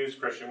somebody who's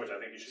Christian, which I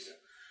think you should do.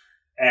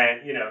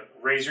 And,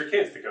 raise your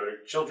kids to go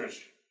to children's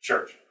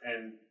church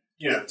and,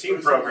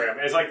 teen program.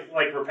 It's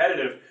like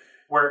repetitive,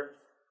 where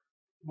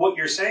what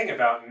you're saying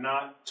about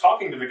not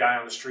talking to the guy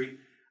on the street,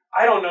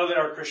 I don't know that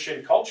our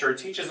Christian culture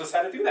teaches us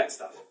how to do that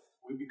stuff.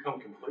 We become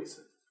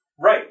complacent.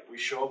 Right. We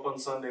show up on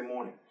Sunday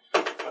morning.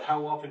 But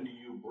how often do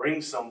you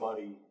bring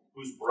somebody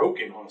who's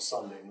broken on a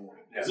Sunday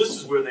morning? Because this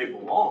is where they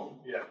belong.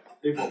 Yeah.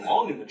 They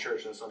belong in the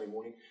church on a Sunday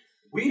morning.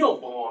 We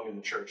don't belong in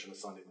the church on a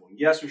Sunday morning.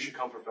 Yes, we should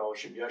come for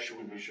fellowship. Yes,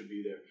 we should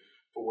be there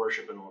for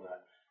worship and all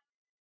that.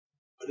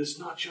 But it's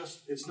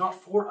not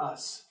for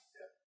us.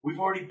 Yeah. We've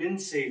already been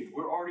saved.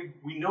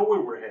 We know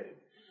where we're headed.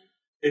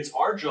 It's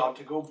our job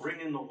to go bring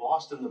in the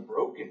lost and the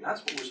broken.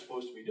 That's what we're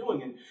supposed to be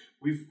doing. And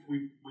we've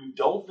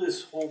dulled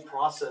this whole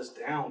process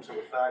down to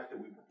the fact that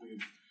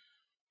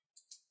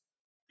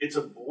it's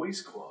a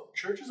boys' club.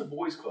 Church is a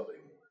boys' club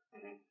anymore.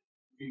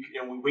 Mm-hmm.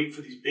 And we wait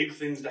for these big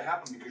things to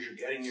happen because you're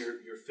getting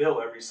your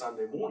fill every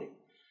Sunday morning.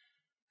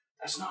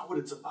 That's not what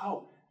it's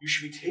about. You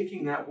should be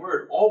taking that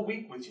word all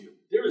week with you.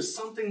 There is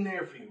something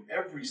there for you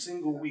every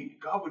single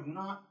week. God would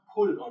not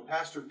put it on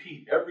Pastor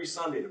Pete every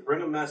Sunday to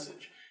bring a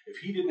message if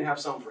he didn't have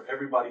something for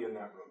everybody in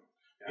that room.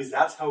 Because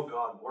that's how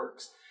God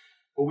works.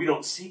 But we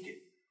don't seek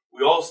it.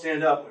 We all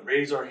stand up and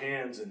raise our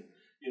hands and,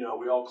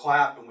 we all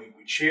clap and we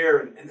cheer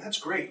and that's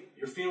great.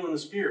 You're feeling the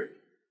Spirit.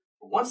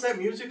 But once that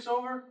music's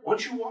over,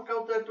 once you walk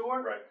out that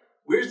door, right.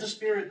 Where's the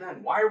Spirit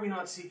then? Why are we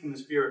not seeking the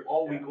Spirit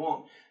all week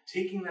long?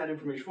 Taking that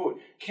information forward.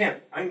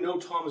 Camp, I know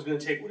Tom is going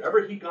to take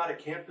whatever he got at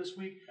camp this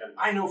week. And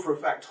I know for a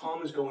fact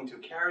Tom is going to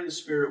carry the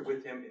Spirit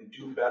with him and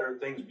do better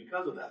things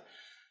because of that.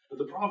 But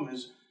the problem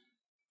is,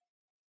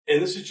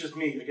 and this is just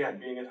me, again,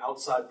 being an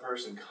outside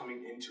person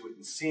coming into it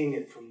and seeing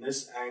it from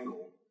this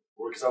angle,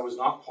 because I was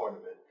not part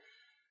of it.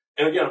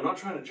 And again, I'm not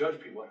trying to judge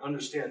people. I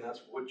understand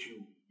that's what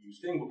you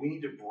think, but we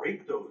need to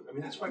break those. I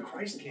mean, that's why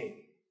Christ came.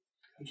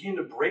 He came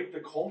to break the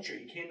culture.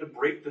 He came to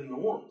break the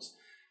norms.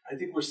 I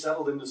think we're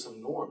settled into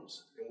some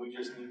norms, and we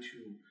just need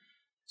to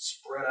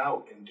spread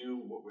out and do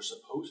what we're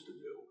supposed to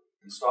do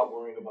and stop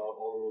worrying about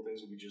all the little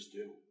things that we just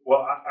do.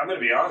 Well, I'm going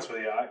to be honest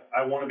with you.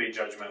 I want to be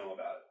judgmental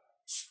about it,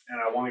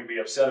 and I want to be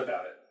upset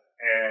about it,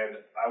 and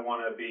I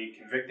want to be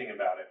convicting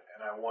about it,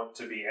 and I want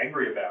to be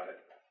angry about it.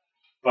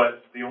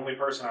 But the only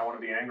person I want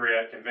to be angry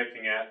at,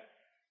 convicting at,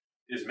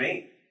 is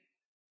me.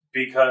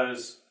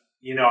 Because,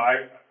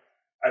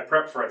 I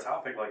prep for a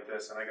topic like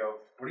this, and I go,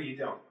 what are you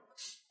doing?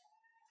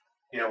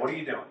 What are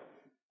you doing?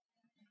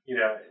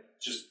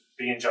 Just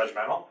being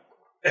judgmental.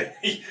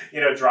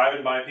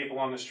 Driving by people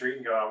on the street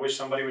and go, I wish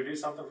somebody would do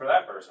something for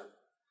that person.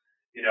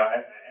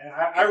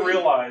 I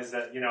realize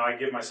that, I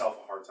give myself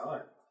a hard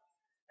time.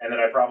 And that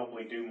I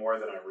probably do more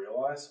than I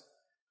realize.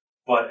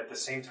 But at the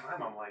same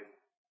time, I'm like,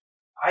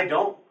 I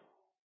don't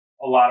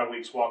a lot of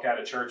weeks walk out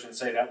of church and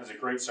say, that was a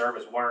great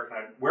service. Where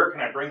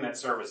can I bring that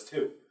service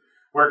to?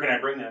 Where can I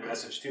bring that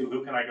message to?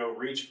 Who can I go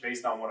reach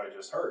based on what I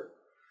just heard?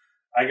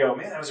 I go,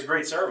 man, that was a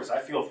great service. I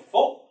feel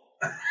full.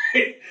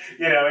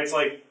 It's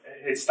like,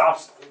 it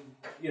stops,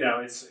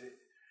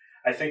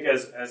 I think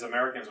as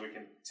Americans, we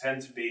can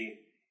tend to be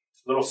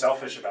a little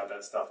selfish about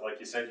that stuff. Like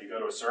you said, you go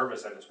to a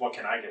service and it's, what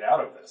can I get out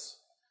of this?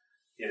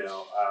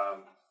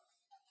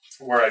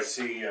 Where I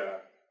see,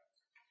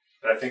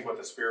 that I think what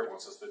the Spirit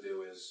wants us to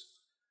do is,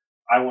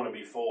 I want to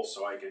be full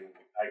so I can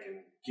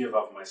give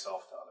of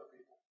myself to other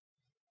people.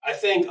 I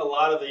think a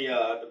lot of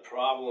the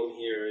problem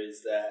here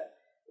is that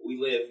we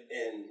live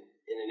in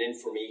an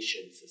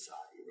information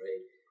society,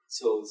 right?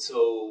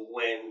 So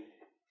when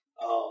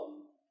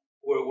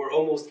we're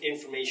almost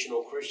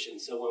informational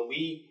Christians. So when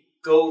we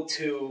go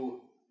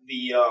to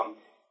the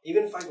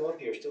even if I go up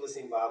here, still the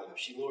same volume.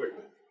 She lured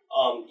me.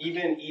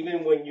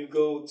 Even when you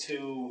go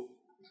to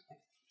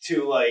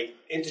like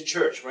into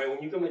church, right?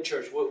 When you come to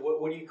church,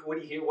 what do you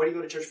hear? What do you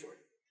go to church for?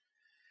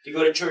 Do you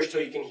go to church so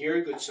you can hear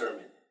a good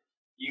sermon?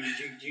 Do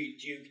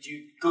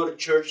you go to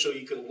church so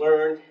you can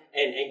learn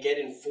and get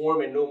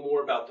informed and know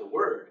more about the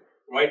Word,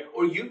 right?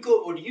 Or do you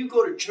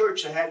go to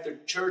church to have the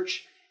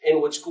church and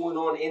what's going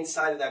on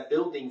inside of that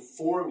building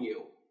form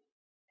you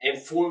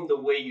and form the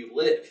way you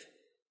live?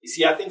 You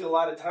see, I think a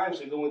lot of times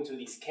we go into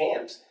these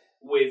camps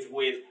with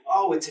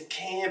oh, it's a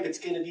camp, it's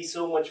going to be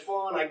so much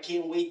fun, I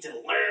can't wait to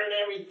learn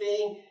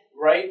everything,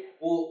 right?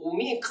 Well,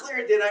 me and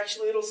Claire did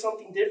actually a little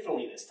something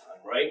differently this time,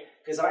 right?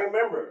 Because I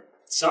remember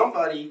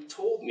somebody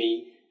told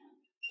me,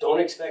 don't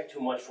expect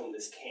too much from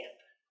this camp,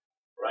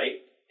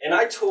 right? And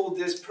I told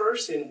this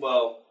person,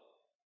 well,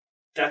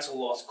 that's a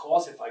lost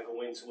cause if I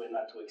go into it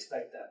not to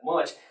expect that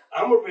much.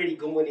 I'm already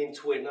going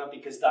into it not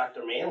because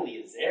Dr. Manley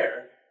is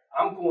there.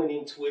 I'm going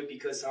into it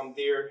because I'm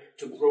there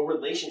to grow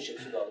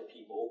relationships with other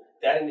people.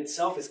 That in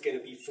itself is going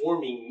to be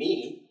forming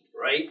me,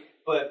 right?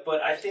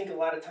 But I think a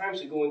lot of times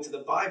we go into the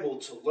Bible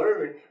to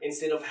learn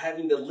instead of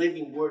having the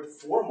living Word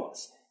form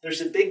us.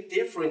 There's a big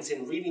difference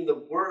in reading the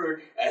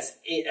Word as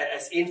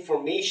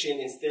information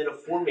instead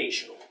of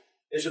formational.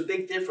 There's a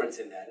big difference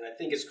in that. And I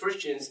think as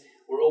Christians,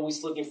 we're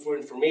always looking for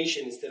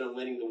information instead of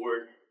letting the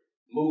word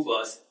move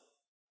us,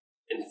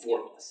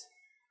 inform us.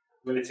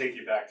 I'm going to take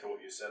you back to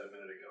what you said a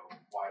minute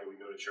ago. Why do we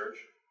go to church?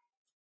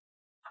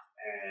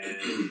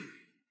 And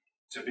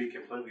to be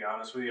completely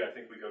honest with you, I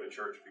think we go to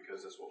church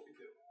because that's what we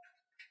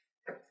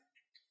do.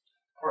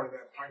 Part of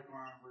that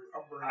pipeline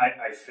upbringing.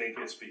 I think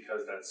it's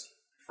because that's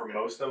for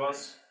most of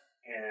us,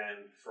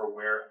 and for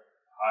where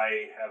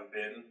I have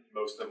been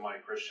most of my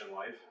Christian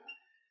life,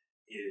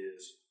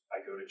 is I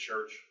go to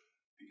church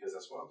because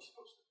that's what I'm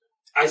supposed to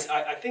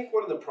do. I think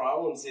one of the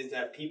problems is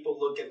that people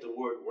look at the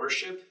word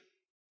worship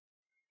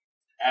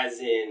as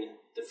in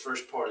the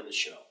first part of the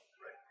show,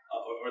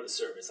 right? Or the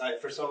service.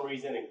 For some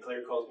reason, and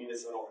Claire calls me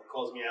this,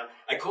 calls me out,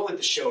 I call it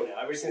the show now.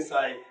 Ever since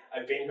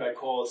I've been here, I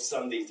call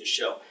Sundays the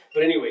show.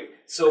 But anyway,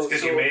 so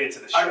you made it to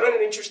the show. I read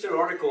an interesting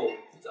article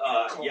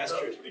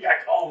yesterday.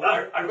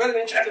 I read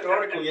an interesting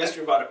article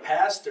yesterday about a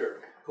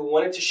pastor who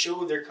wanted to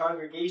show their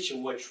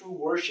congregation what true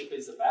worship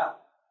is about,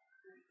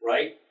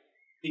 right?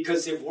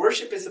 Because if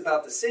worship is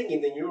about the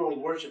singing, then you're only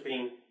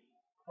worshiping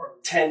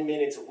 10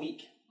 minutes a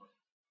week,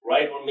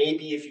 right? Or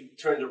maybe if you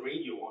turn the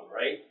radio on,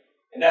 right?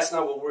 And that's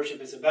not what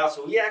worship is about.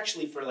 So he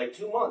actually, for like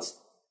 2 months,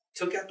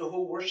 took out the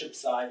whole worship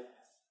side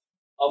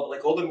of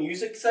like all the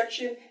music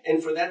section.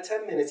 And for that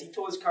 10 minutes, he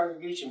told his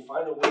congregation,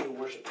 find a way to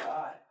worship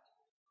God.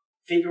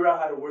 Figure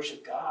out how to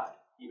worship God,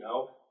 you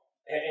know?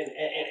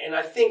 And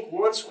I think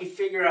once we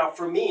figure out,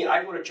 for me,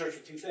 I go to church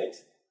for two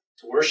things: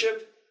 to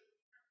worship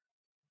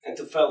and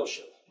to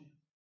fellowship,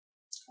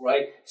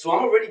 right? So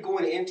I'm already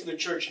going into the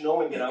church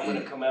knowing that I'm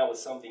going to come out with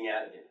something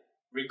out of it,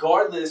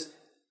 regardless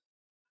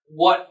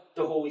what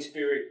the Holy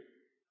Spirit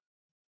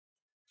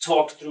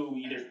talks through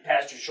either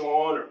Pastor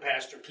Shawn or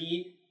Pastor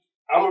Pete.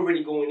 I'm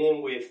already going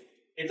in with,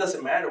 it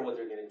doesn't matter what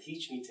they're going to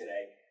teach me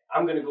today.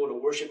 I'm going to go to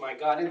worship my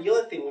God. And the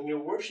other thing, when you're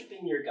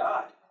worshiping your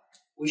God,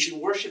 we should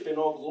worship in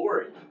all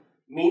glory.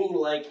 Meaning,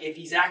 like, if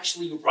he's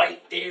actually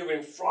right there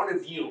in front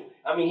of you.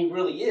 I mean, he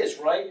really is,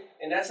 right?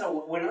 And that's how,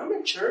 when I'm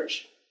in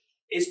church,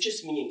 it's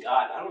just me and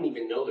God. I don't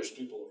even know there's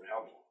people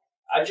around me.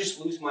 I just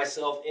lose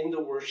myself in the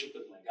worship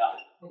with my God.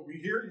 Oh, we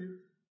hear you.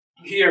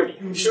 You hear me.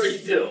 I'm sure you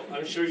do.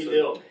 I'm sure you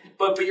do.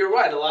 But you're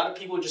right. A lot of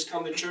people just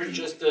come to church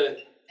just to,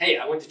 hey,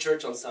 I went to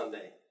church on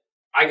Sunday.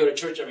 I go to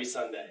church every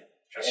Sunday.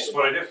 That's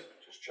what I do.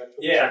 Just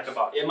check the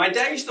box. Yeah, my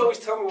dad used to always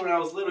tell me when I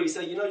was little, he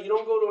said, you know, you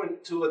don't go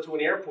to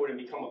an airport and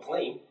become a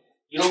plane.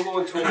 You don't go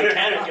into a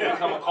mechanic and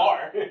become a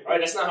car, right?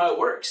 That's not how it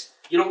works.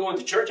 You don't go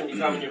into church and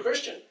become a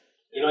Christian.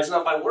 You know, it's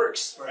not by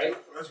works, right?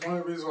 That's one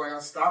of the reasons why I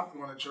stopped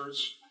going to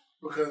church,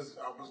 because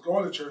I was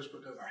going to church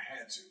because I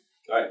had to.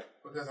 Right.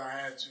 Because I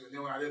had to. And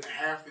then when I didn't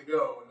have to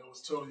go and it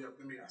was totally up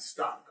to me, I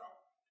stopped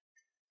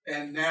going.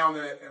 And now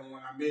when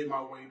I made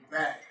my way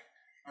back,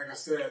 like I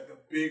said, the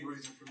big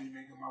reason for me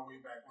making my way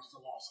back was the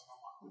loss of my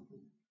mom.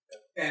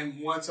 And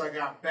once I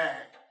got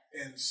back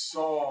and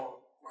saw,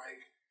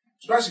 like,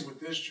 especially with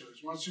this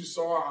church, once you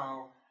saw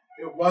how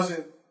it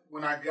wasn't,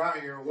 when I got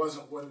here, it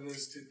wasn't what it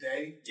is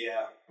today.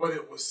 Yeah. But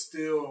it was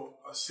still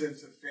a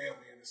sense of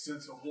family and a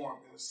sense of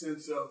warmth and a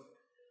sense of,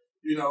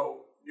 you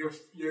know,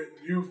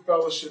 you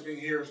fellowshipping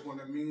here is going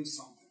to mean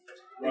something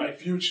in the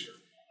future.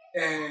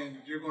 And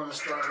you're going to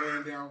start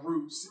laying down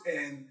roots.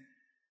 And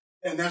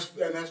that's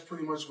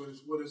pretty much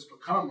what it's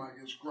become. Like,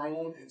 it's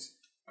grown. It's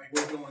like,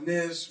 we're doing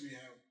this. We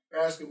have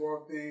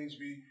basketball things.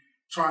 We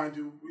try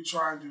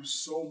and do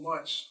so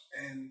much.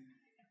 And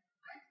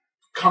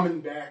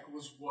coming back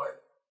was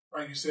what,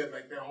 like you said,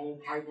 like that whole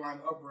pipeline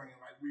upbringing.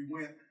 Like, we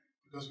went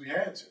because we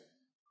had to,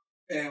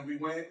 and we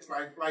went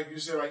like you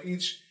said,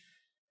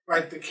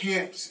 like the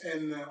camps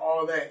and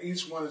all that.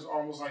 Each one is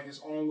almost like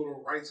its own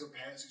little rites of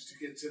passage to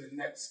get to the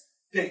next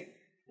thing,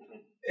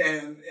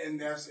 and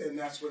that's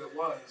what it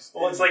was.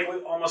 Well, it's like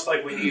almost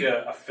like we need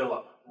a fill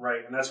up,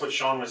 right? And that's what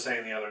Shawn was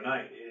saying the other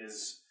night.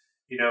 Is,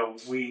 you know,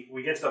 we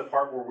get to the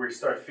part where we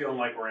start feeling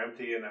like we're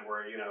empty and that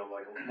we're, you know,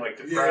 like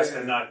depressed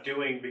and not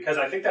doing, because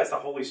I think that's the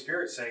Holy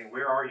Spirit saying,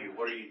 where are you?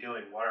 What are you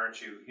doing? Why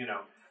aren't you, you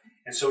know?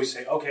 And so we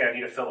say, okay, I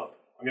need a fill up.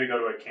 I'm going to go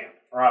to a camp.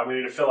 All right, we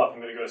need a fill up. I'm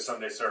going to go to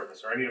Sunday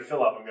service. Or I need a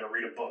fill up. I'm going to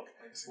read a book.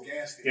 It's a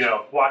gas station. You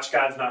know, watch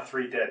God's Not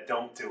 3 Dead.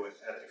 Don't do it.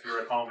 If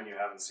you're at home and you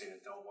haven't seen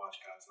it, don't watch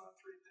God's Not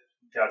 3 Dead.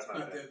 God's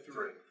Not Dead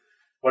 3.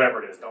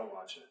 Whatever it is, don't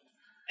watch it.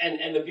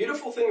 And the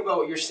beautiful thing about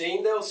what you're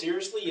saying, though,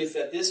 seriously, is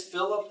that this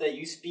fill up that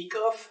you speak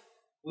of,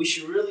 we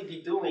should really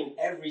be doing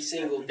every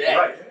single day.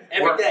 Right.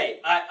 Every day.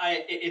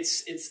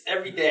 It's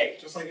every day.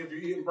 Just like if you're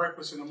eating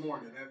breakfast in the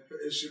morning,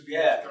 it should be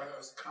a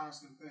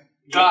constant thing.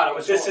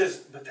 God,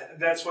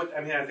 that's what,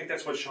 I mean, I think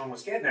that's what Shawn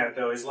was getting at,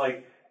 though, is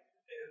like,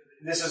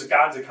 this is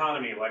God's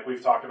economy, like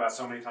we've talked about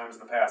so many times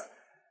in the past.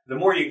 The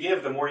more you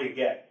give, the more you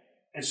get.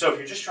 And so if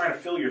you're just trying to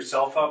fill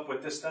yourself up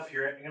with this stuff,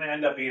 you're going to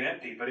end up being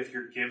empty. But if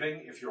you're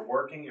giving, if you're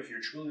working, if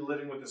you're truly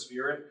living with the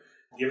Spirit,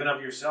 giving up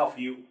yourself,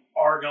 you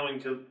are going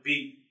to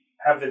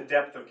have the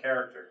depth of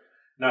character,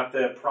 not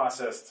the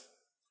processed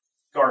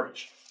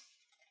garbage.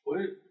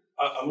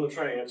 I'm going to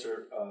try to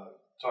answer,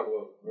 talk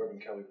about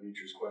Reverend Kelly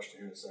Bleacher's question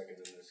here in a second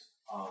in this.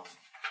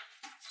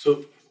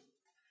 So,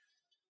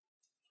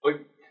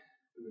 like,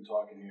 we've been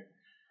talking here.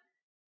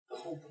 The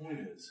whole point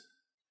is,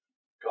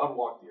 God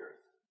walked the earth.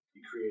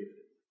 He created it.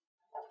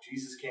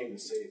 Jesus came to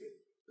save it.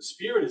 The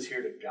Spirit is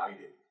here to guide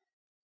it.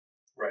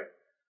 Right.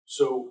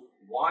 So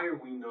why are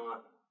we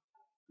not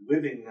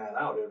living that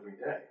out every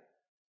day?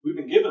 We've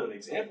been given an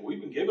example.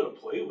 We've been given a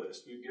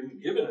playlist. We've been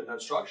given an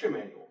instruction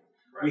manual.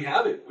 Right. We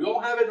have it. We all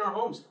have it in our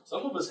homes.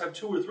 Some of us have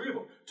 2 or 3 of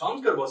them.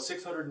 Tom's got about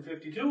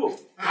 652 of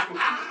them.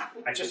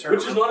 I just heard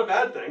which is not a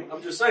bad thing.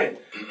 I'm just saying.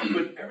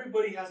 But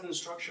everybody has an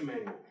instruction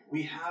manual.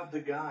 We have the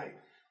guide.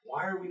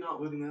 Why are we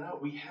not living that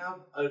out? We have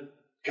a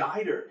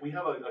guider. We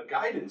have a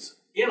guidance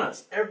in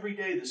us every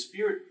day. The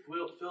Spirit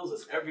fills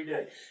us every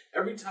day.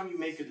 Every time you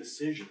make a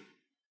decision,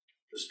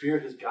 the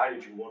Spirit has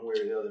guided you one way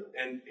or the other.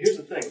 And here's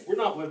the thing. If we're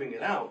not living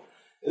it out,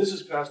 and this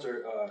is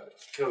Pastor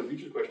Kelly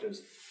Beecher's question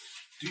is,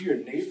 do your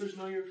neighbors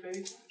know your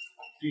faith?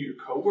 Do your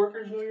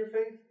coworkers know your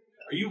faith?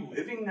 Are you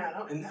living that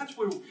out? And that's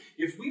where,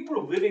 if we were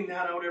living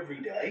that out every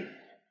day,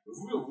 if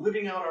we were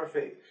living out our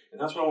faith, and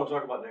that's what I want to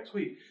talk about next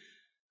week,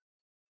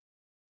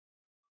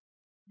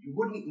 you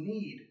wouldn't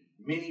need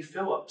many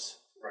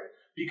fill-ups. Right.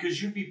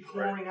 Because you'd be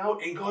pouring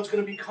out, and God's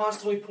going to be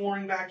constantly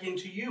pouring back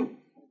into you.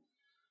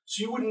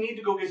 So you wouldn't need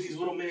to go get these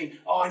little mini,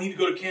 I need to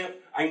go to camp.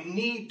 I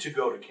need to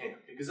go to camp.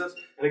 Because that's,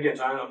 and again,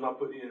 I'm not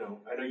putting,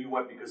 I know you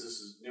went because this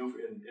is new,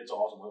 and it's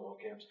awesome. I love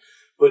camps.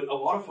 But a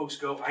lot of folks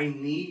go, I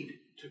need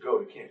to go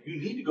to camp. You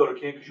need to go to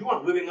camp because you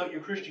aren't living out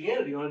your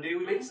Christianity on a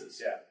daily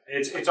basis. Yeah.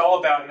 It's all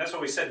about, and that's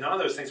what we said, none of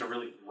those things are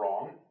really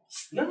wrong.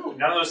 No.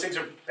 None of those things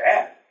are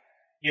bad.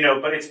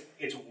 But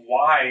it's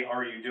why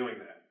are you doing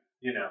that?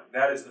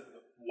 That is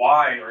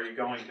why are you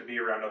going to be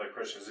around other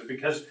Christians? Is it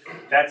because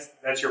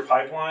that's your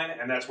pipeline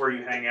and that's where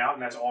you hang out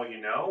and that's all you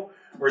know?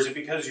 Or is it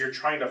because you're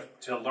trying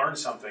to learn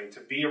something, to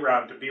be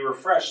around, to be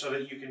refreshed so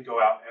that you can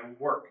go out and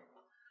work?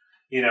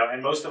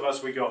 And most of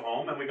us, we go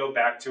home and we go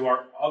back to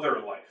our other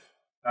life.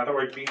 Not that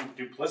we're being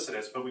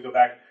duplicitous, but we go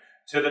back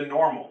to the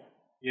normal,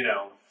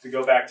 to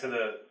go back to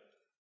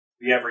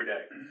the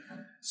everyday.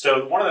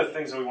 So one of the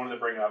things that we wanted to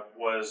bring up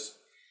was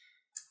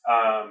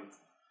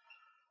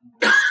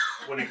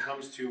when it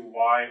comes to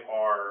why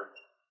are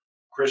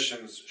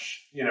Christians,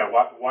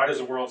 why does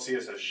the world see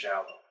us as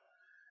shallow?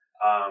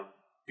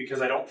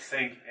 Because I don't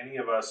think any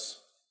of us,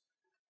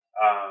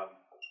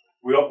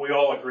 we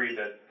all agree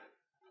that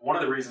one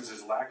of the reasons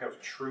is lack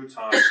of true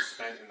time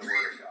spent in the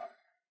Word of God.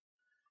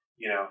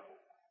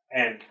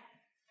 And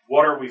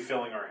what are we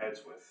filling our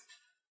heads with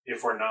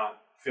if we're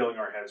not filling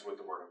our heads with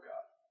the Word of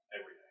God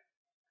every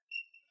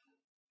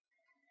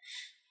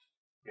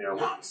day?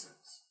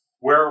 Nonsense.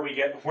 Where are we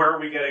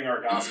getting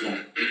our gospel?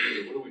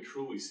 What are we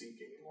truly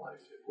seeking in life?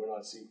 If we're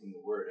not seeking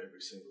the Word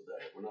every single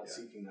day, if we're not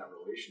seeking that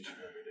relationship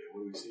every day,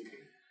 what are we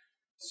seeking?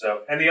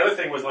 So, and the other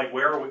thing was like,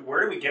 where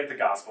do we get the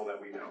gospel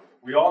that we know?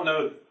 We all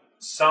know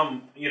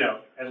some,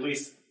 at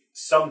least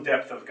some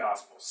depth of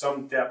gospel,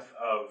 some depth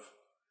of,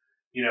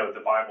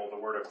 the Bible, the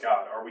Word of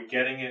God. Are we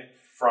getting it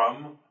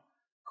from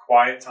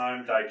quiet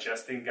time,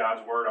 digesting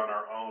God's Word on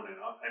our own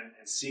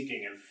and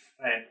seeking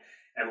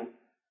and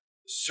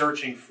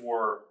searching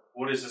for,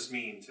 what does this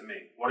mean to me?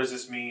 What does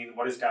this mean?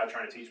 What is God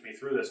trying to teach me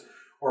through this?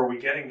 Or are we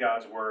getting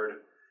God's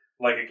Word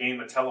like a game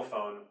of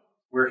telephone?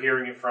 We're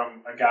hearing it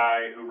from a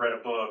guy who read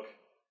a book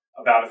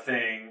about a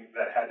thing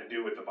that had to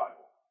do with the Bible.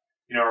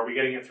 Are we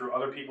getting it through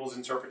other people's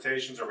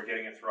interpretations? Are we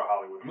getting it through a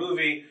Hollywood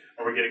movie?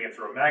 Are we getting it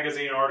through a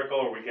magazine article?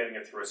 Are we getting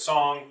it through a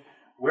song?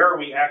 Where are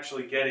we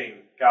actually getting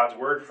God's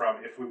Word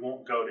from if we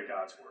won't go to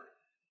God's Word?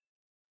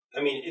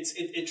 I mean,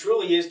 it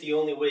truly is the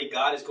only way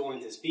God is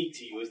going to speak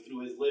to you is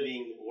through His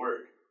living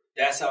Word.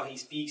 That's how He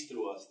speaks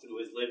through us, through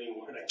His living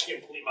Word. I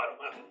can't believe I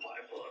don't have the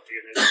Bible up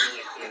here.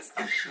 It's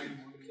like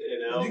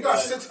this. You got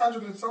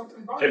 600 and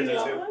something Bibles.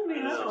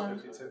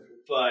 52.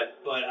 But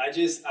I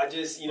just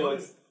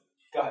it's.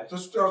 Go ahead. I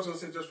was going to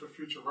say, just for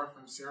future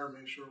reference, Sarah,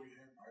 make sure we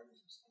have Bibles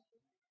and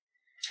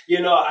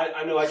stuff.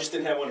 I know. I just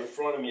didn't have one in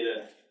front of me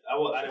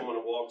I didn't want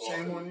to walk off.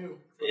 Shame on you.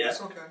 Yeah,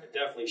 it's okay.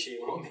 Definitely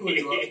shame on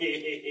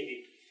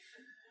me.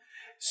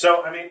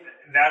 So,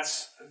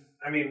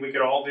 we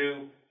could all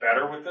do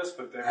better with this,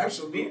 but the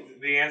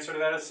answer to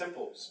that is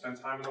simple. Spend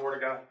time in the Word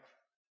of God.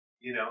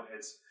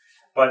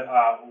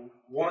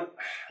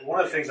 One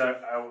of the things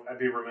I'd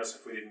be remiss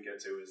if we didn't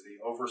get to is the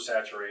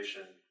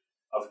oversaturation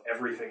of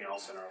everything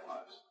else in our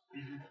lives.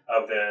 Mm-hmm.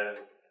 Of the,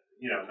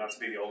 not to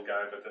be the old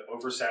guy, but the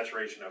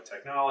oversaturation of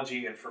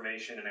technology,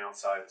 information, and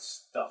outside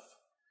stuff.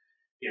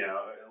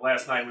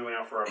 Last night we went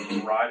out for a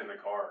ride in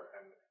the car,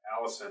 and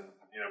Allison,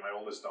 my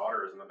oldest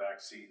daughter, is in the back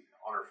seat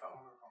on her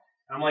phone.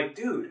 And I'm like,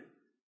 dude,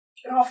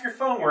 get off your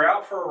phone. We're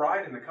out for a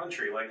ride in the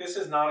country. Like, this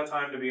is not a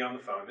time to be on the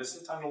phone. This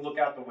is time to look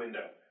out the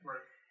window.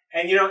 Right.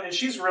 And, and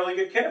she's a really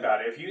good kid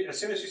about it. As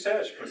soon as you say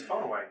that, she puts the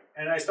phone away.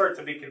 And I start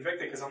to be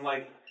convicted because I'm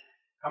like,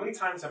 how many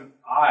times am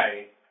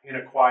I, in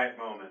a quiet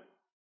moment,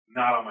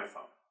 not on my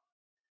phone?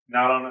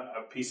 Not on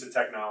a piece of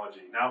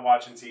technology, not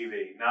watching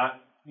TV,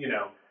 not,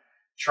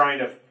 trying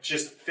to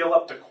just fill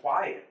up the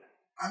quiet.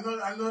 I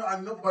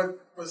know,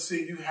 but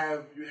see, you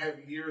have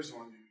years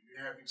on you. You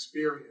have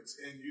experience,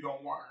 and you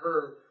don't want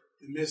her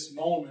missed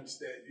moments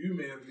that you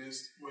may have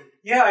missed with.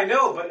 Yeah, I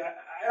know, but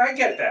I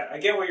get that. I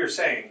get what you're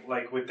saying,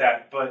 like with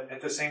that. But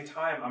at the same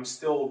time, I'm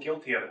still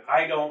guilty of it.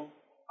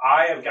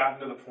 I have gotten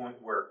to the point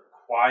where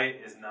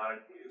quiet is not.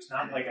 It's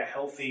not like a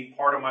healthy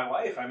part of my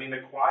life. I mean, the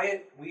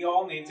quiet. We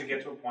all need to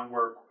get to a point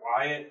where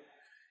quiet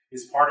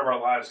is part of our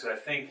lives. Because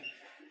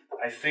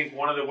I think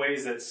one of the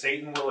ways that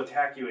Satan will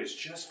attack you is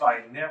just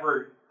by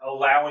never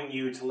allowing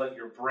you to let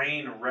your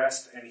brain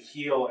rest and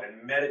heal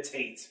and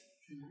meditate.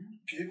 Can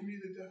you give me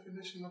the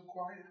definition of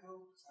quiet,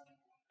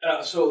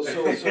 though? So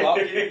I'll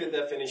give you the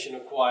definition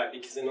of quiet,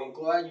 because, and I'm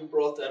glad you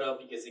brought that up,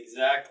 because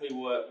exactly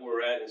what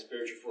we're at in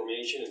spiritual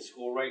formation in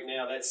school right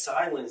now, that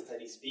silence that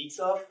he speaks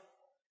of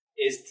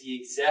is the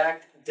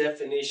exact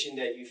definition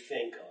that you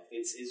think of.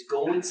 It's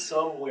going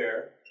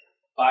somewhere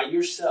by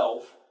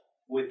yourself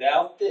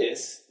without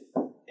this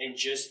and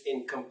just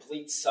in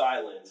complete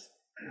silence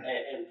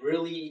and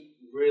really,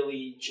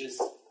 really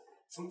just,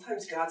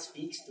 sometimes God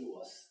speaks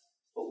through us,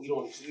 but we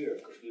don't hear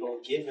because we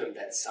don't give him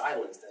that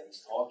silence that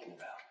he's talking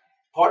about.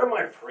 Part of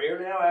my prayer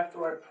now,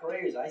 after I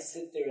pray, is I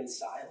sit there in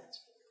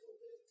silence for a little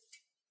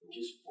bit and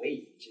just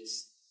wait,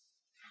 just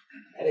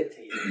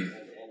meditate.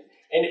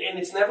 And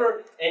it's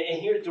never,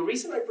 and here, the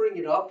reason I bring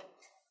it up,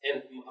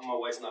 and my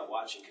wife's not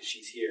watching because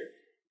she's here,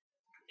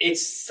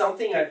 it's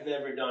something I've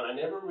never done. I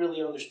never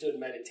really understood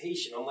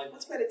meditation. I'm like,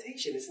 what's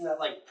meditation? Isn't that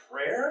like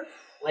prayer?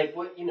 Like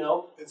what, you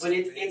know? But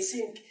it's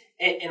in,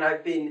 and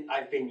I've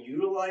been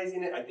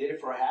utilizing it. I did it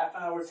for a half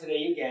hour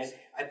today again.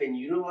 I've been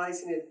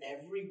utilizing it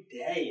every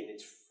day, and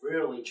it's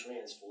really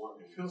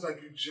transforming. It feels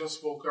like you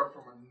just woke up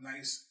from a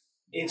nice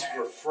It's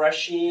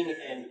refreshing,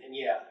 and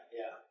yeah.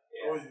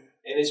 Oh, yeah.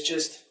 And it's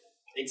just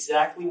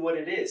exactly what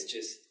it is,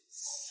 just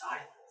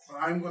silence. Well,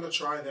 I'm going to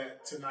try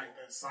that tonight,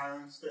 that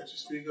silence that you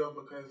speak of,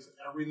 because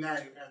every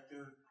night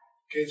after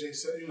KJ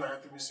said,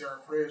 after we say our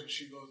prayers and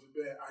she goes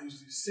to bed, I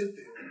usually sit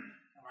there. And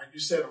like you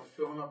said, I'm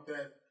filling up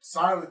that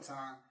silent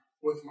time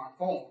with my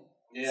phone.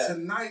 Yeah.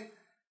 Tonight,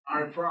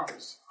 I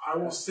promise, I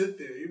will sit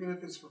there, even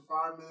if it's for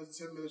 5 minutes,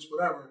 10 minutes,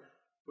 whatever,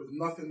 with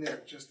nothing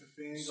there, just the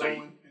fan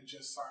going and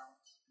just silence.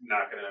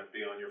 Not going to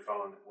be on your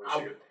phone.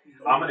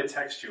 I'm going to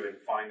text you and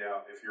find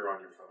out if you're on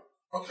your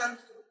phone. Okay.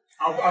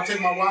 I'll take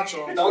my watch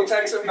off. Don't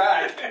text him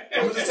back.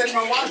 I'm going to just take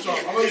my watch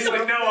off. He's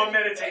like, no, I'm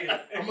meditating.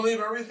 I'm going to leave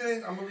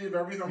everything. I'm going to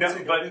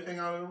take everything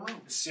out of the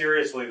room.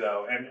 Seriously,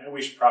 though, and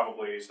we should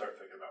probably start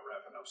thinking about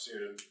wrapping up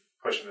soon and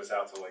pushing this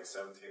out to like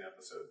 17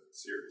 episode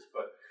series.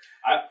 But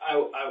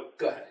I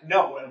go ahead.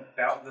 No,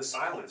 about the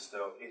silence,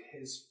 though, it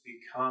has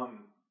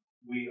become,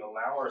 we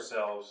allow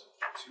ourselves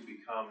to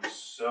become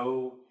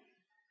so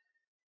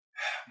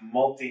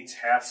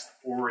multitask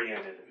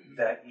oriented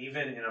that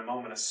even in a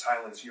moment of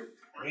silence, your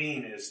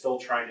brain is still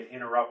trying to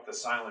interrupt the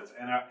silence.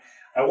 And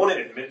I want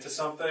to admit to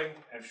something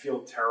and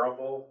feel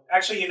terrible.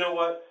 Actually, you know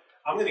what?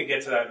 I'm going to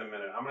get to that in a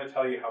minute. I'm going to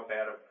tell you how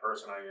bad a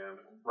person I am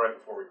right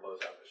before we close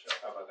out the show.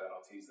 How about that?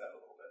 I'll tease that a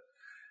little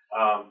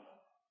bit.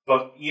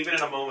 But even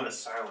in a moment of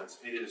silence,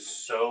 it is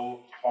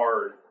so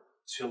hard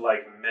to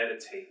like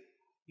meditate.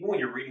 Even when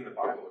you're reading the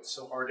Bible, it's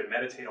so hard to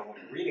meditate on what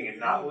you're reading and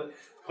not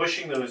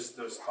pushing those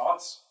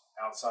thoughts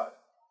outside.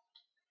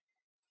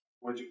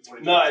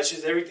 No, it's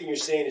just everything you're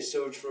saying is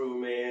so true,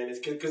 man. It's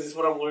because it's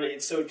what I'm learning.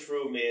 It's so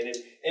true, man.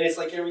 And it's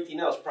like everything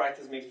else.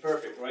 Practice makes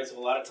perfect, right? So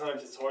a lot of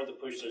times it's hard to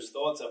push those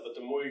thoughts up, but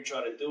the more you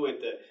try to do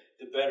it,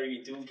 the better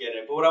you do get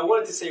it. But what I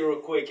wanted to say real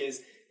quick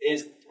is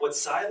what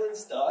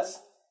silence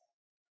does,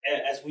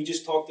 as we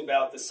just talked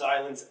about the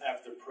silence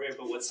after prayer,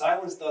 but what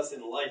silence does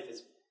in life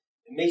is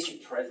it makes you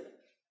present,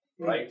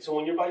 right? So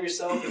when you're by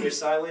yourself and you're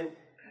silent,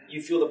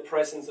 you feel the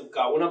presence of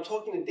God. When I'm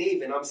talking to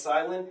Dave and I'm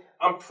silent,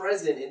 I'm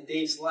present in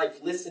Dave's life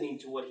listening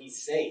to what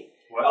he's saying.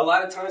 What? A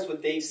lot of times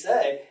what Dave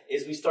said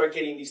is we start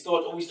getting these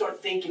thoughts, or we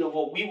start thinking of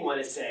what we want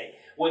to say.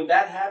 When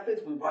that happens,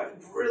 we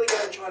really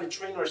got to try to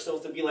train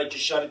ourselves to be like,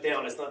 just shut it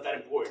down. It's not that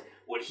important.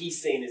 What he's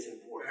saying is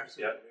important.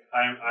 Absolutely.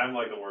 Yep. I'm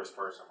like the worst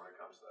person when it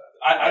comes to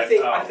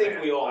that. I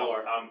think we all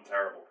are. I'm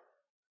terrible.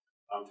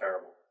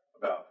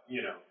 About,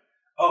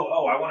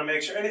 I want to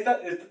make sure. And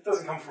it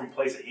doesn't come from a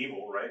place of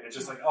evil, right? It's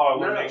just like, I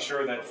want to make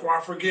sure that... Before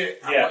I forget,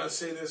 I want to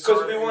say this.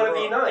 Because we want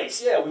to be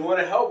nice. Yeah, we want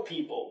to help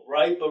people,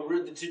 right?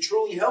 But to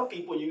truly help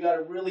people, you got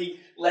to really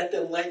let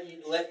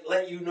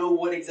you know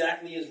what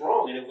exactly is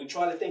wrong. And if we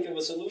try to think of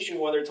a solution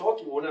while they're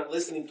talking, we're not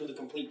listening to the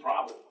complete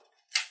problem.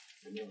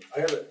 I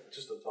have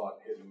just a thought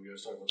here when we were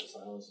talking about the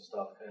silence and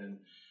stuff. And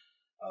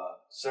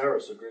Sarah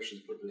so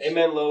graciously put this...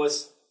 Amen,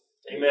 Lois.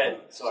 Amen.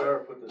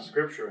 Sarah put the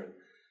scripture in,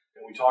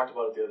 and we talked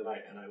about it the other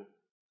night, and I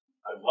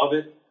love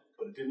it,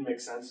 but it didn't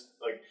make sense.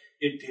 Like,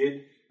 it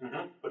did,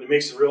 but it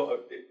makes it real...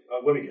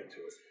 let me get to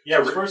it.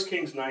 Yeah, so 1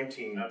 Kings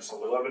 19,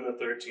 11 to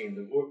 13,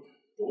 the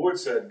Lord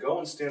said, "Go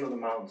and stand on the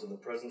mountains in the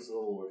presence of the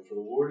Lord, for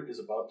the Lord is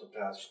about to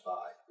pass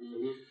by."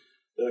 Mm-hmm.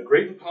 Then a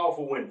great and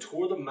powerful wind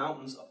tore the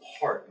mountains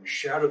apart and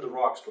shattered the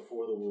rocks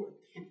before the Lord.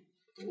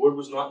 The Lord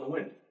was not in the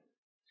wind.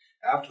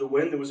 After the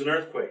wind, there was an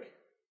earthquake.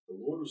 The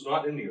Lord was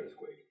not in the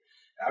earthquake.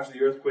 After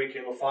the earthquake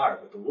came a fire,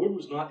 but the Lord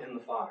was not in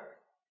the fire.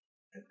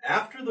 And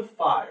after the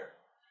fire,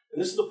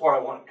 and this is the part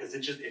I want, because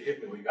it hit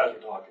me when you guys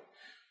were talking.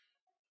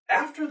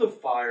 After the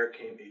fire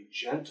came a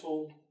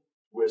gentle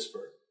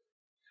whisper.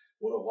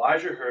 When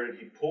Elijah heard it,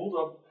 he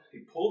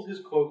pulled his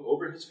cloak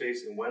over his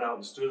face and went out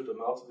and stood at the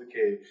mouth of the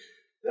cave.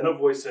 Then a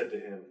voice said to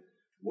him,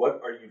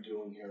 "What are you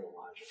doing here,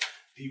 Elijah?"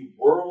 The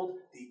world,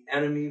 the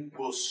enemy,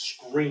 will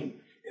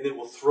scream, and it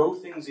will throw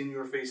things in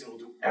your face, and will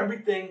do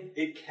everything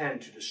it can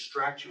to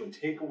distract you and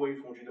take away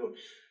from what you're doing.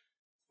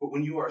 But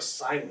when you are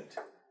silent,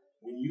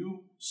 when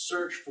you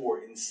search for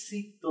and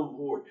seek the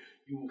Lord,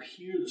 you will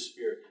hear the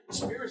Spirit. The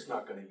Spirit's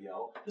not going to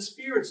yell. The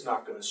Spirit's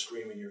not going to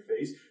scream in your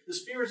face. The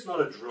Spirit's not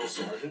a drill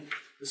sergeant.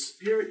 The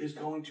Spirit is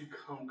going to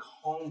come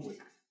calmly,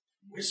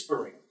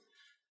 whispering.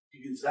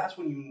 Because that's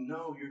when you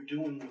know you're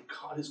doing what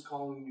God is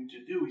calling you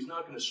to do. He's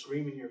not going to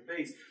scream in your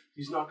face.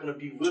 He's not going to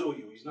belittle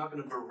you. He's not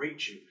going to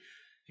berate you.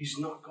 He's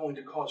not going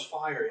to cause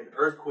fire and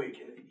earthquake.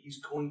 And he's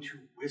going to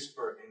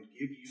whisper and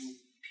give you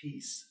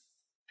peace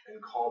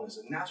and calmness.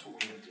 And that's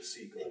what we need to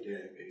seek on a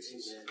daily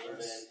basis.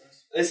 Amen.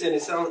 Listen,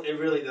 it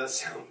really does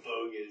sound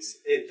bogus.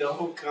 The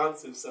whole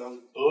concept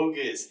sounds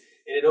bogus.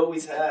 And it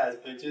always has.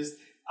 But just,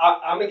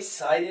 I'm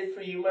excited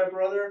for you, my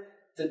brother,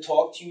 to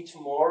talk to you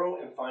tomorrow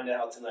and find out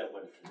how tonight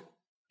went for you.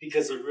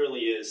 Because it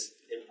really is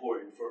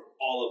important for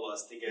all of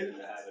us to get in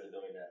the habit of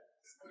doing that.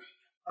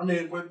 I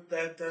mean, with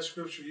that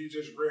scripture you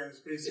just read, it's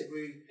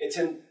basically it's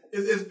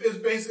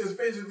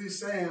basically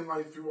saying,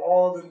 like, through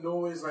all the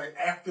noise, like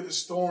after the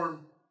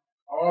storm,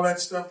 all that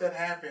stuff that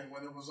happened,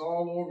 when it was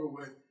all over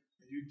with,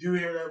 you do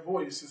hear that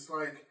voice. It's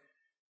like,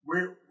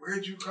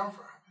 where'd you come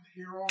from? I've been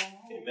here all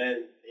along.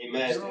 Amen.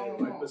 Amen.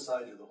 Standing right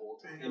beside you the whole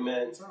time.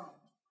 Amen.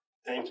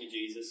 Thank you,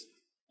 Jesus.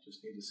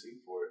 Just need to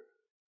seek for it.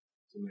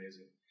 It's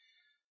amazing.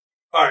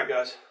 All right,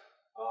 guys.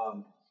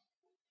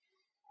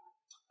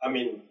 I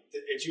mean,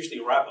 it's usually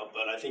a wrap-up,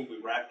 but I think we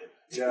wrapped it.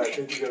 Yeah, I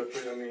think you got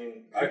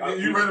to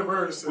you read a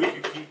verse. We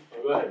could keep...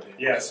 Oh, go ahead, Dan.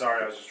 Yeah,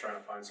 sorry, I was just trying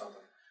to find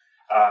something.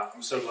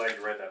 I'm so glad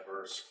you read that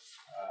verse.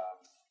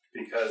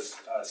 Because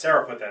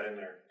Sarah put that in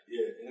there.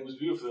 Yeah, and it was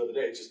beautiful the other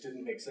day. It just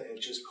didn't make sense. It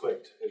just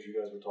clicked as you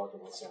guys were talking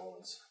about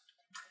silence.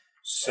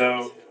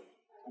 So,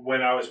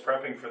 when I was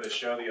prepping for this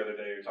show the other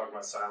day, we were talking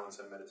about silence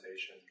and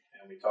meditation.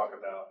 And we talk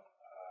about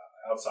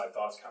outside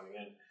thoughts coming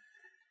in.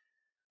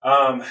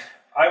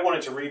 I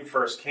wanted to read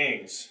 1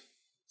 Kings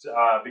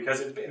because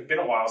it's been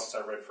a while since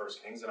I read 1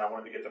 Kings, and I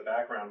wanted to get the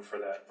background for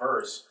that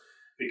verse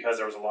because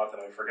there was a lot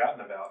that I'd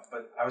forgotten about.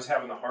 But I was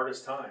having the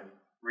hardest time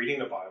reading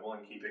the Bible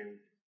and keeping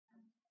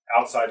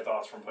outside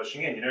thoughts from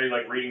pushing in. You know, you're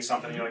like reading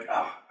something and you're like,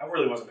 I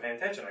really wasn't paying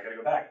attention. I got to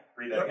go back,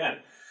 read that again.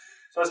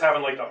 So I was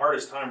having like the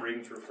hardest time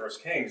reading through 1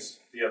 Kings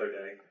the other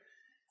day.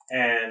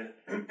 And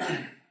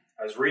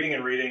I was reading,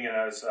 and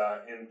I was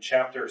in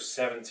chapter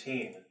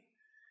 17.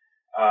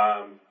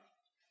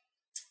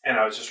 And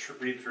I was just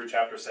reading through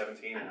chapter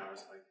 17, and I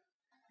was like,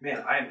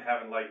 man, I am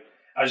having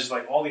I was just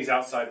like, all these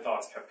outside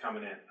thoughts kept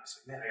coming in. I was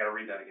like, man, I got to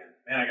read that again.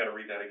 Man, I got to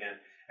read that again.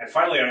 And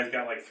finally, I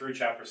got through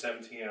chapter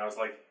 17, and I was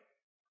like,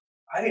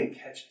 I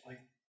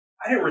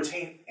didn't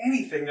retain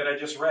anything that I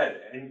just read.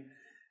 And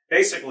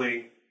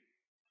basically,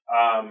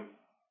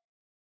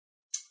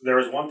 there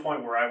was one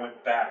point where I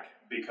went back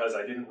because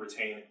I didn't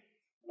retain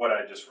what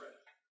I just read.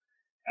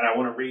 And I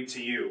want to read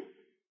to you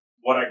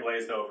what I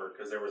glazed over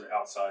because there was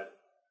outside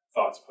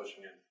thoughts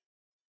pushing in.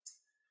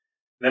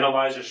 Then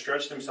Elijah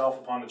stretched himself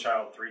upon the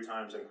child 3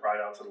 times and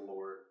cried out to the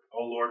Lord,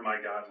 "O Lord my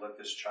God, let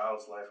this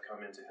child's life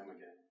come into him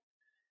again."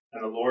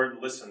 And the Lord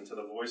listened to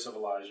the voice of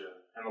Elijah,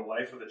 and the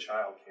life of the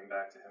child came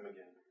back to him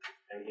again,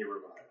 and he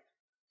revived.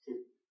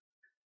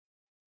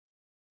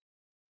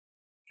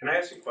 Can I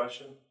ask you a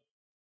question?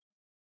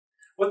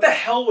 What the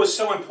hell was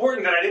so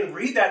important that I didn't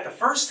read that the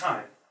first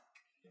time?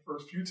 The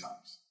first few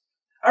times.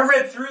 I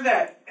read through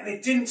that, and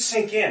it didn't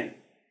sink in.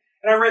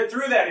 And I read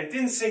through that, and it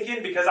didn't sink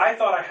in because I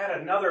thought I had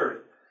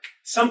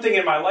something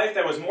in my life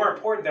that was more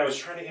important that was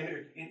trying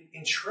to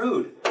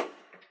intrude.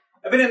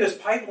 I've been in this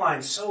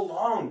pipeline so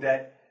long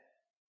that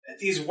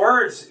these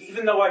words,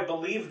 even though I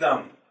believe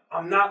them,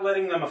 I'm not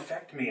letting them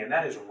affect me, and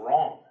that is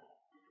wrong.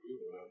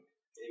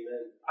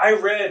 Amen. I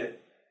read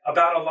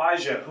about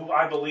Elijah, who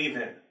I believe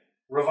in,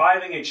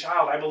 reviving a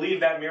child. I believe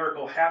that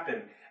miracle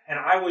happened, and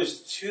I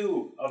was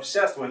too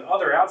obsessed with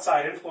other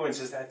outside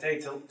influences that day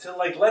to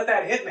let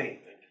that hit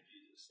me.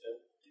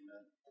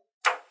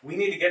 We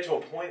need to get to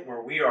a point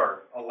where we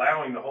are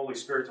allowing the Holy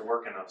Spirit to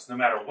work in us, no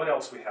matter what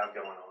else we have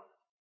going on.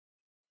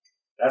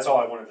 That's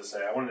all I wanted to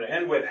say. I wanted to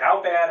end with how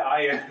bad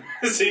I am,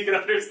 so you can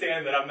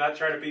understand that I'm not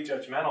trying to be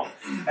judgmental.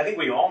 I think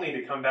we all need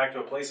to come back to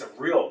a place of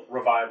real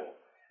revival.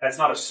 That's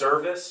not a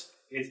service.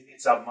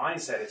 It's a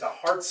mindset. It's a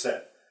heart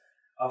set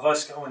of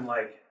us going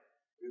like...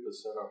 We have to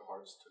set our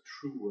hearts to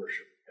true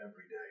worship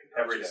every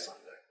day. Every day.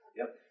 Sunday.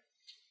 Yep.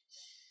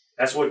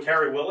 That's what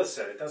Carrie Willis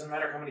said. It doesn't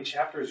matter how many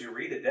chapters you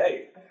read a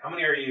day. How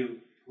many are you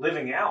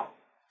living out?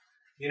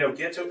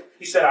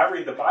 He said, I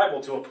read the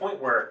Bible to a point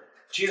where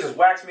Jesus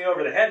whacks me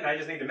over the head and I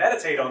just need to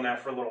meditate on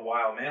that for a little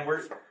while, man.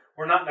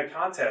 We're not in a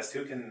contest.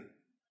 Who can...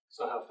 It's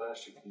not how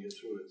fast you can get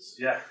through it. It's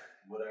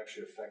what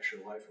actually affects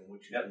your life and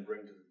what you can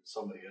bring to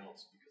somebody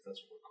else, because that's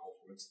what we're called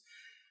for.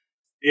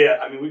 Yeah,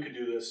 I mean, we could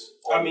do this.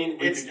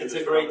 It's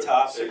a great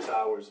topic. 6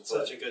 hours.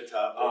 Such a good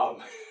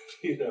topic.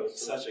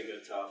 Such a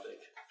good topic.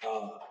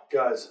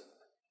 Guys,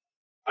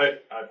 I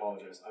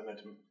apologize. I meant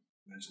to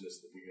mention this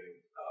at the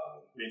beginning.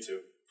 Me too.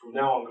 From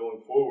now on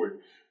going forward,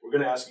 we're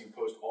going to ask you to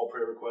post all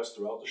prayer requests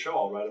throughout the show.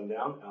 I'll write them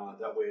down.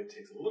 That way it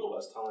takes a little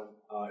less time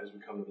as we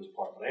come to this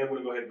part. But I am going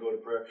to go ahead and go to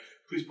prayer.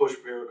 Please post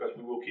your prayer requests.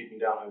 We will keep them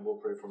down. I will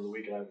pray from the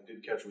week, and I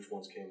did catch which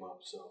ones came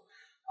up. So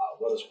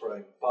let us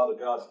pray. Father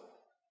God.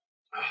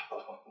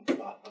 Oh,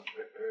 Father.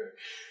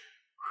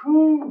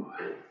 Whew.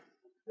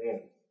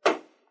 Man.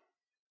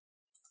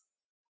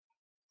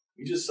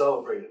 We just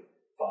celebrated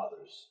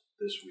Fathers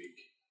this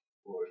week,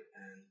 Lord,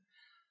 and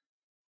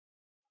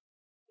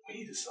we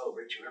need to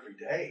celebrate you every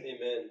day.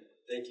 Amen.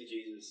 Thank you,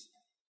 Jesus.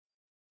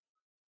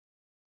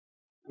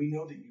 We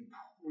know that you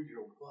pour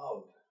your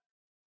love,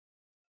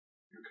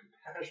 your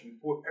compassion, you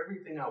pour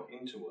everything out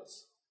into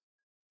us.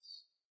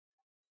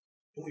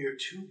 And we are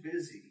too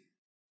busy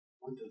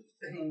with the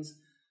things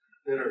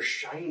that are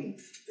shiny,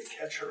 that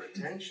catch our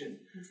attention.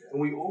 And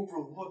we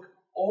overlook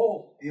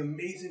all the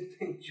amazing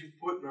things you've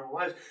put in our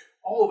lives.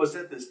 All of us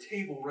at this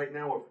table right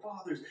now are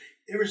fathers.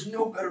 There is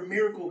no better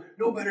miracle,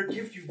 no better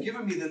gift you've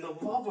given me than the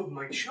love of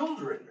my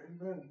children.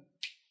 Amen.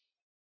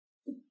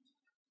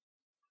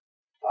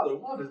 Father,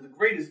 love is the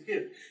greatest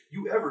gift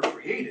you ever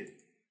created.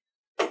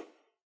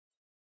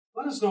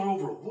 Let us not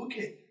overlook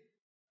it.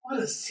 Let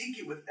us seek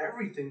it with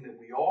everything that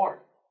we are.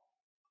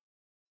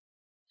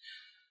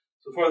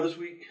 So far this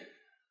week,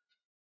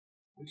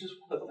 we just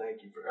want to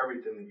thank you for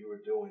everything that you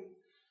are doing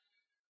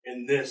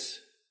in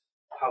this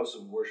house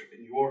of worship,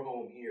 in your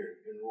home here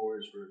in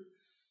Royersford,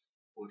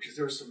 because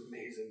there are some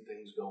amazing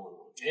things going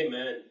on.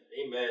 Amen.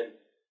 Amen.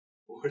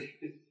 Lord,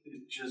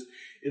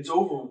 it's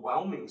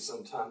overwhelming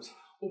sometimes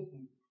how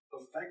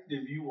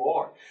effective you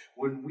are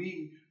when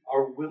we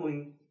are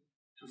willing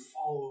to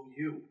follow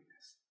you.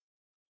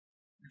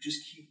 You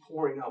just keep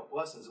pouring out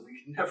blessings that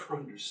we can never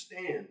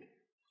understand.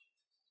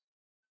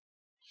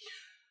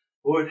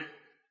 Lord,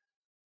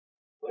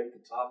 like the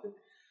topic,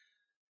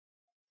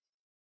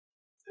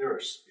 there are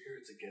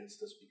spirits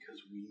against us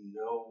because we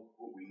know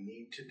what we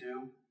need to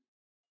do,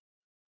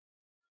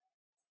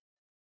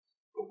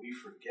 but we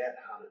forget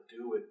how to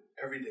do it.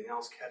 Everything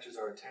else catches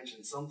our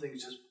attention. Some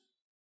things just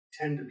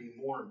tend to be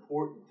more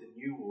important than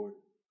you, Lord.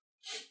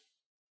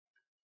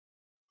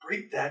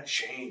 Break that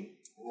chain,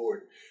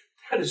 Lord.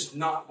 That is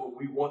not what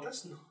we want.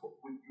 That's not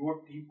what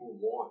your people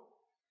want.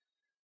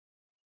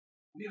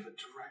 We have a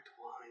direct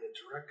line, a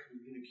direct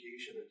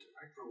communication, a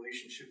direct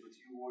relationship with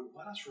you, Lord.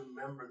 Let us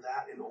remember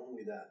that and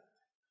only that.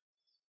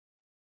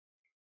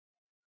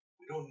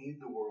 We don't need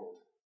the world.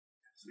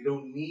 We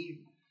don't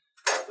need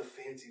the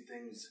fancy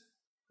things,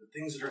 the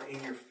things that are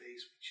in your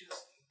face. We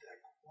just need that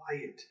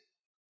quiet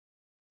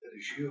that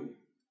is you.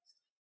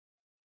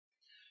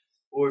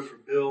 Lord, for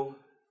Bill,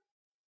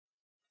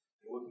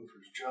 looking for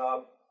his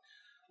job,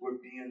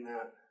 Lord, be in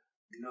that.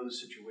 You know the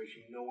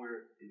situation. You know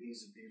where it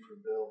needs to be for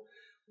Bill.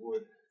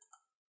 Lord,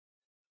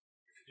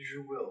 if it is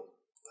your will,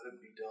 let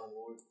it be done,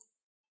 Lord.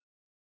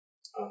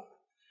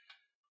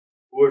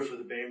 Lord, for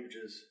the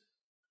Bainbridges,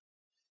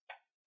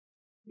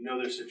 you know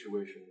their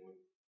situation, Lord.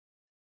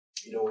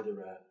 You know where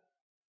they're at.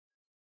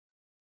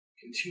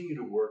 Continue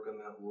to work on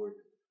that, Lord.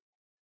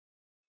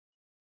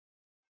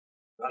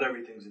 Not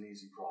everything's an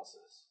easy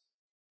process,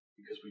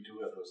 because we do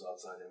have those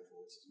outside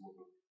influences, Lord.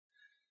 But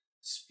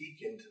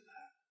speak into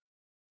that.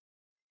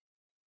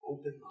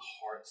 Open the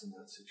hearts in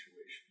that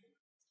situation, Lord.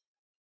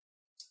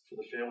 For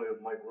the family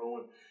of Mike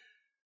Rowan,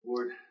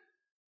 Lord,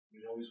 we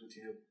know he's with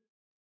you.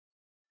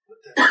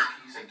 Let that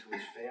peace into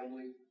his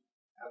family.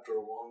 After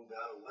a long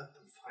battle, let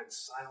them find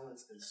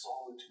silence and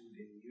solitude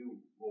in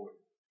you, Lord.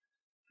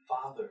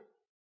 Father,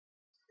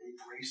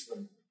 embrace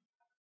them.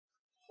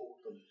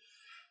 Hold them.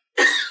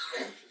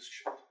 Just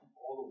show them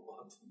all the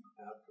love that you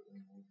have for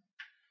them, Lord.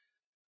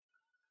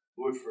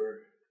 Lord,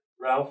 for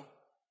Ralph,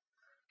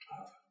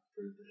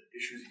 for the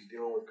issues he's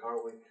dealing with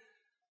currently,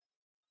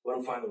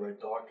 let him find the right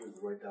doctors,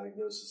 the right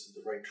diagnosis,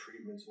 the right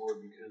treatments,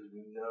 Lord, because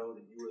we know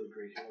that you are the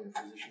great healing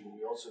physician, but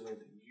we also know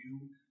that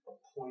you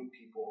appoint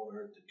people on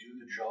earth to do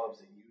the jobs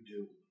that you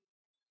do.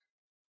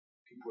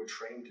 People are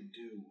trained to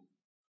do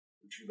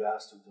what you've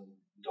asked of them.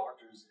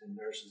 Doctors and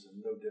nurses are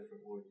no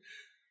different, Lord.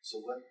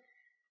 So let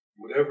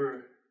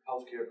whatever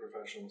healthcare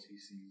professionals he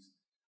sees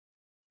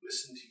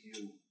listen to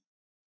you,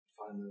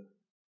 find the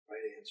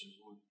right answers,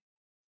 Lord.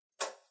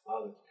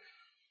 Father,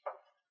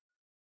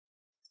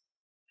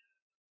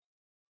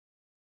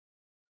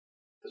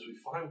 as we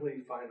finally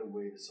find a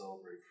way to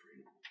celebrate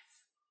freedom,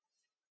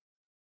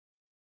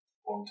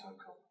 long time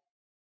coming.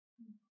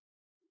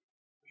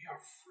 We are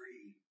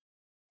free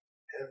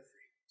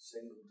every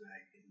single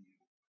day in you.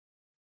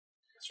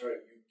 That's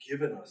right. You've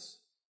given us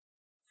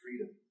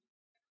freedom.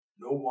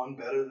 No one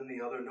better than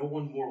the other. No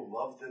one more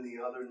loved than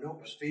the other.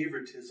 No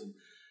favoritism.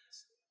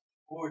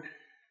 Lord,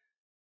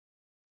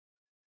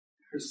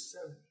 there's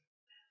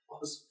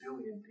 7+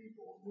 billion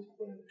people on this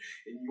planet.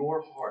 And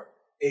your heart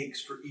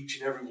aches for each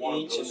and every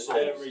one of those souls.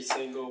 Every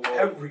single one.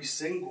 Every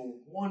single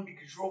one,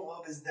 because your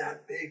love is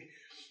that big.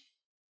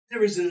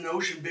 There isn't an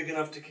ocean big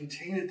enough to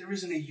contain it. There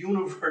isn't a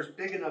universe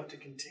big enough to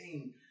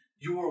contain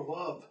your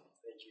love.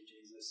 Thank you,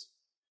 Jesus.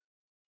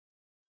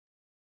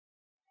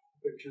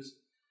 But just,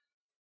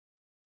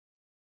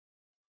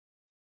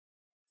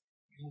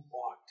 you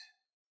walked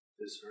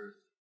this earth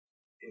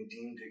and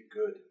deemed it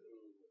good.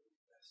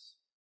 Yes.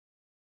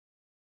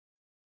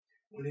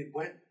 When it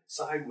went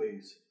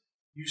sideways,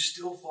 you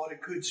still thought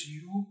it could, so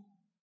you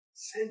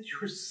sent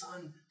your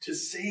son to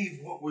save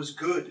what was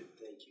good.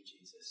 Thank you,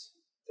 Jesus.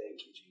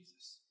 Thank you,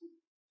 Jesus.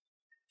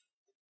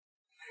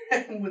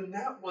 And when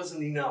that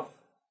wasn't enough,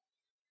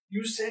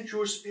 you sent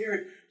your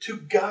Spirit to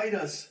guide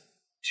us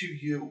to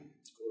you.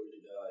 Glory to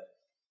God.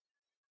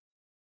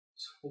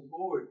 So,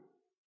 Lord,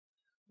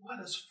 let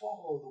us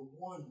follow the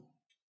one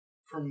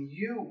from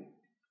you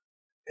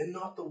and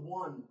not the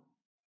one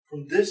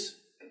from this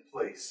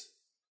place.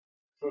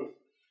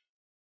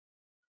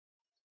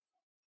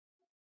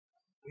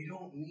 We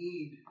don't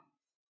need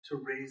to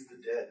raise the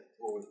dead,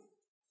 Lord.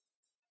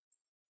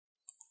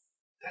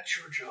 That's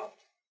your job.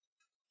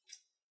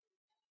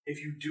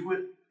 If you do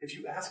it, if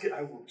you ask it,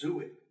 I will do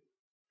it.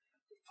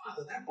 But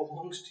Father, that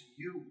belongs to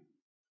you.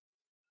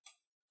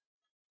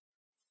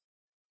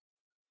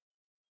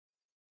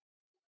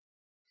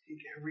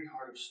 Take every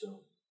heart of stone,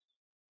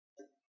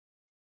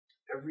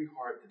 every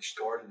heart that's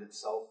guarded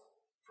itself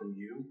from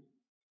you,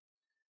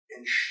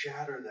 and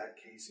shatter that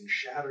casing,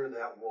 shatter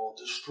that wall,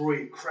 destroy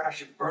it,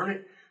 crash it, burn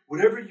it.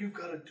 Whatever you've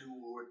got to do,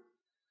 Lord,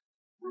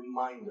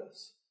 remind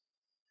us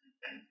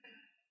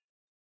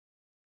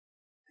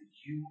that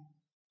you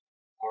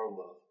are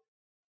love.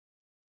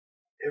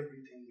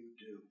 Everything you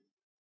do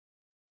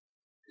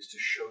is to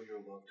show your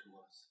love to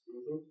us.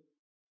 Mm-hmm.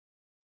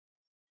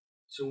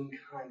 So in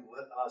kind,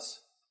 let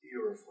us be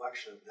a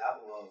reflection of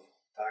that love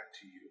back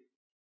to you.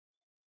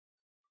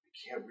 We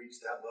can't reach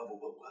that level,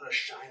 but let us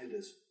shine it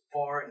as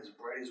far and as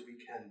bright as we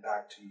can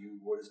back to you,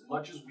 Lord, as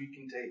much as we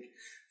can take.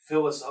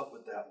 Fill us up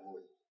with that,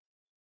 Lord.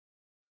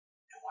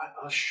 And let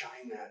us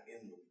shine that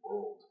in the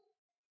world.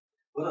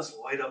 Let us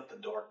light up the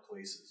dark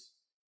places.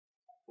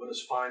 Let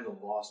us find the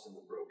lost and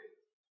the broken.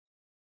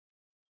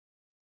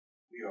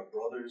 We are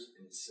brothers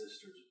and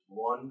sisters,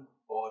 one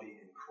body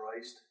in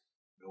Christ,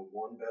 no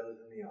one better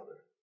than the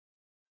other.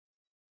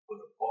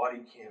 But a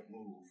body can't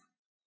move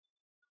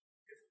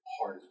if the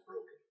heart is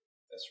broken.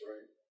 That's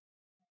right.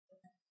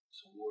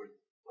 So, Lord,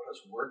 let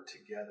us work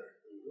together.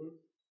 Mm-hmm.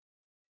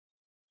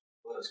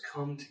 Let us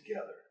come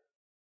together.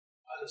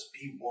 Let us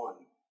be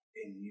one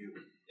in you.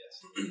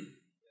 Yes. So we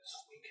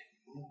can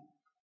move.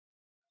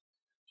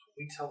 So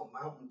when we tell a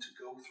mountain to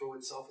go throw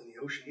itself in the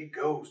ocean, it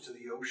goes to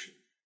the ocean.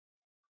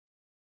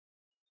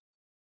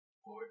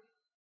 Lord,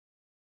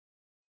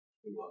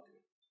 we love you.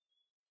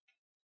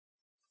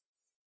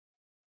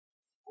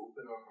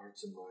 Open our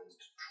hearts and minds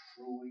to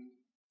truly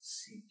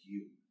seek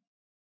you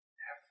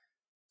every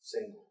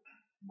single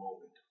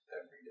moment of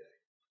every day.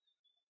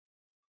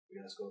 We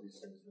ask all these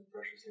things in the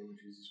precious name of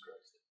Jesus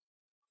Christ.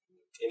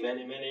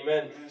 Amen, amen,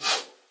 amen. Amen.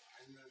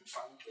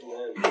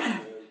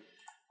 Amen.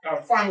 Got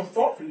a final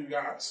thought for you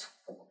guys.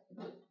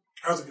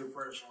 That was a good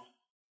prayer, Shawn.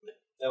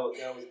 That was a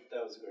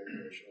great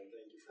prayer, Shawn.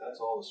 Thank you for that. That's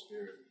all the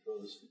Spirit.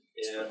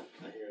 Yeah,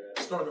 I hear that.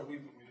 I started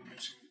weeping when you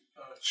mentioned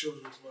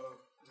children's love.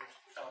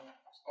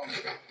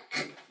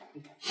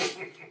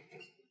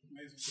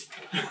 Amazing.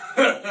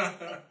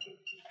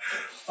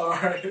 All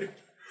right.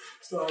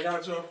 So I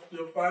got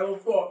your final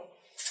thought.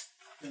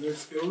 And it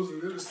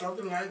was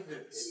something like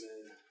this.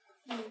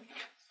 Amen.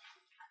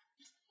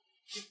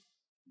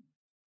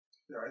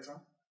 You all right,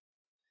 Tom?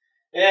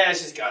 Yeah,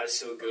 it's just God is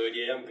so good.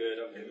 Yeah, I'm good.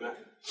 Amen.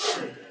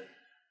 I'm good.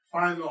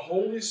 Find the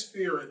Holy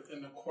Spirit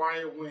in the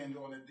quiet wind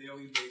on a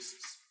daily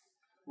basis.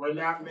 We're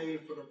not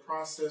made for the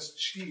processed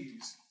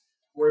cheese.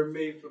 We're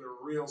made for the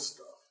real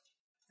stuff.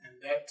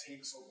 And that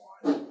takes a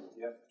while.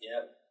 Yep.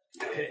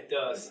 It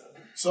does.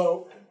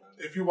 So,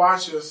 if you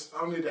watch us,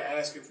 I don't need to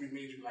ask if we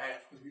made you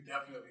laugh, because we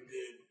definitely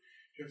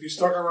did. If you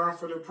stuck around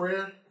for the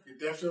prayer, you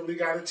definitely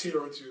got a tear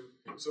or two.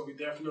 So, we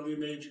definitely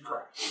made you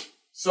cry.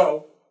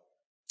 So,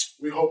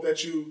 we hope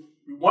that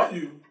we want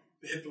you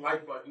to hit the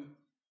like button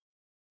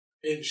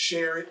and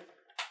share it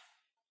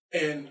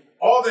and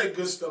all that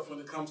good stuff when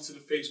it comes to the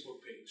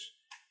Facebook page.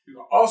 You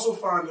can also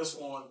find us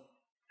on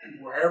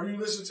wherever you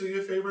listen to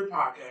your favorite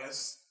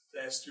podcasts.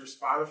 That's your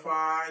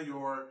Spotify,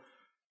 your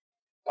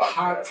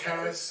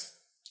podcast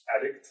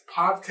addict.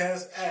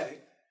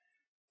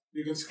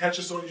 You can catch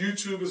us on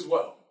YouTube as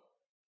well.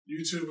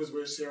 YouTube is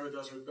where Sarah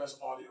does her best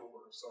audio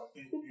work. So I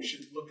think you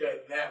should look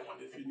at that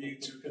one if you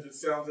need to, because it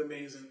sounds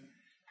amazing,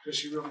 because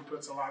she really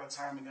puts a lot of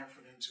time and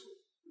effort into it.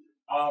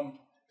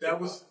 That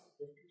was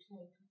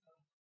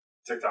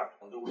TikTok.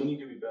 Although we need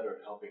to be better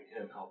at helping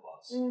him help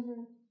us.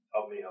 Mm-hmm.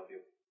 Help me help you.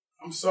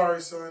 I'm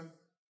sorry, son.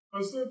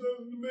 I said does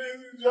an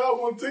amazing job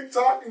on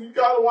TikTok, and you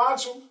gotta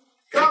watch them.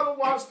 Gotta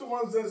watch the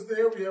ones that's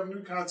there. We have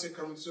new content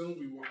coming soon.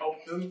 We will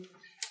help them.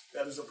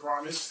 That is a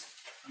promise.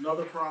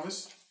 Another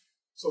promise.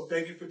 So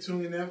thank you for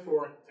tuning in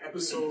for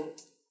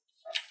episode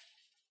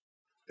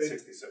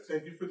 66.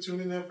 Thank you for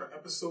tuning in for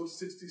episode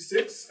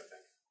 66.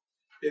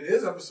 It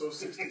is episode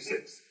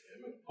 66.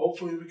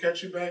 Hopefully we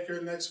catch you back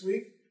here next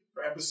week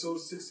for episode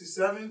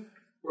 67,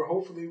 where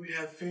hopefully we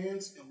have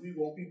fans and we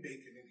won't be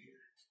baking in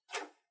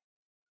here.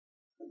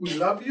 We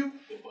love you.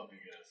 Love you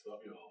guys. Love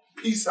you all.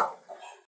 Peace out.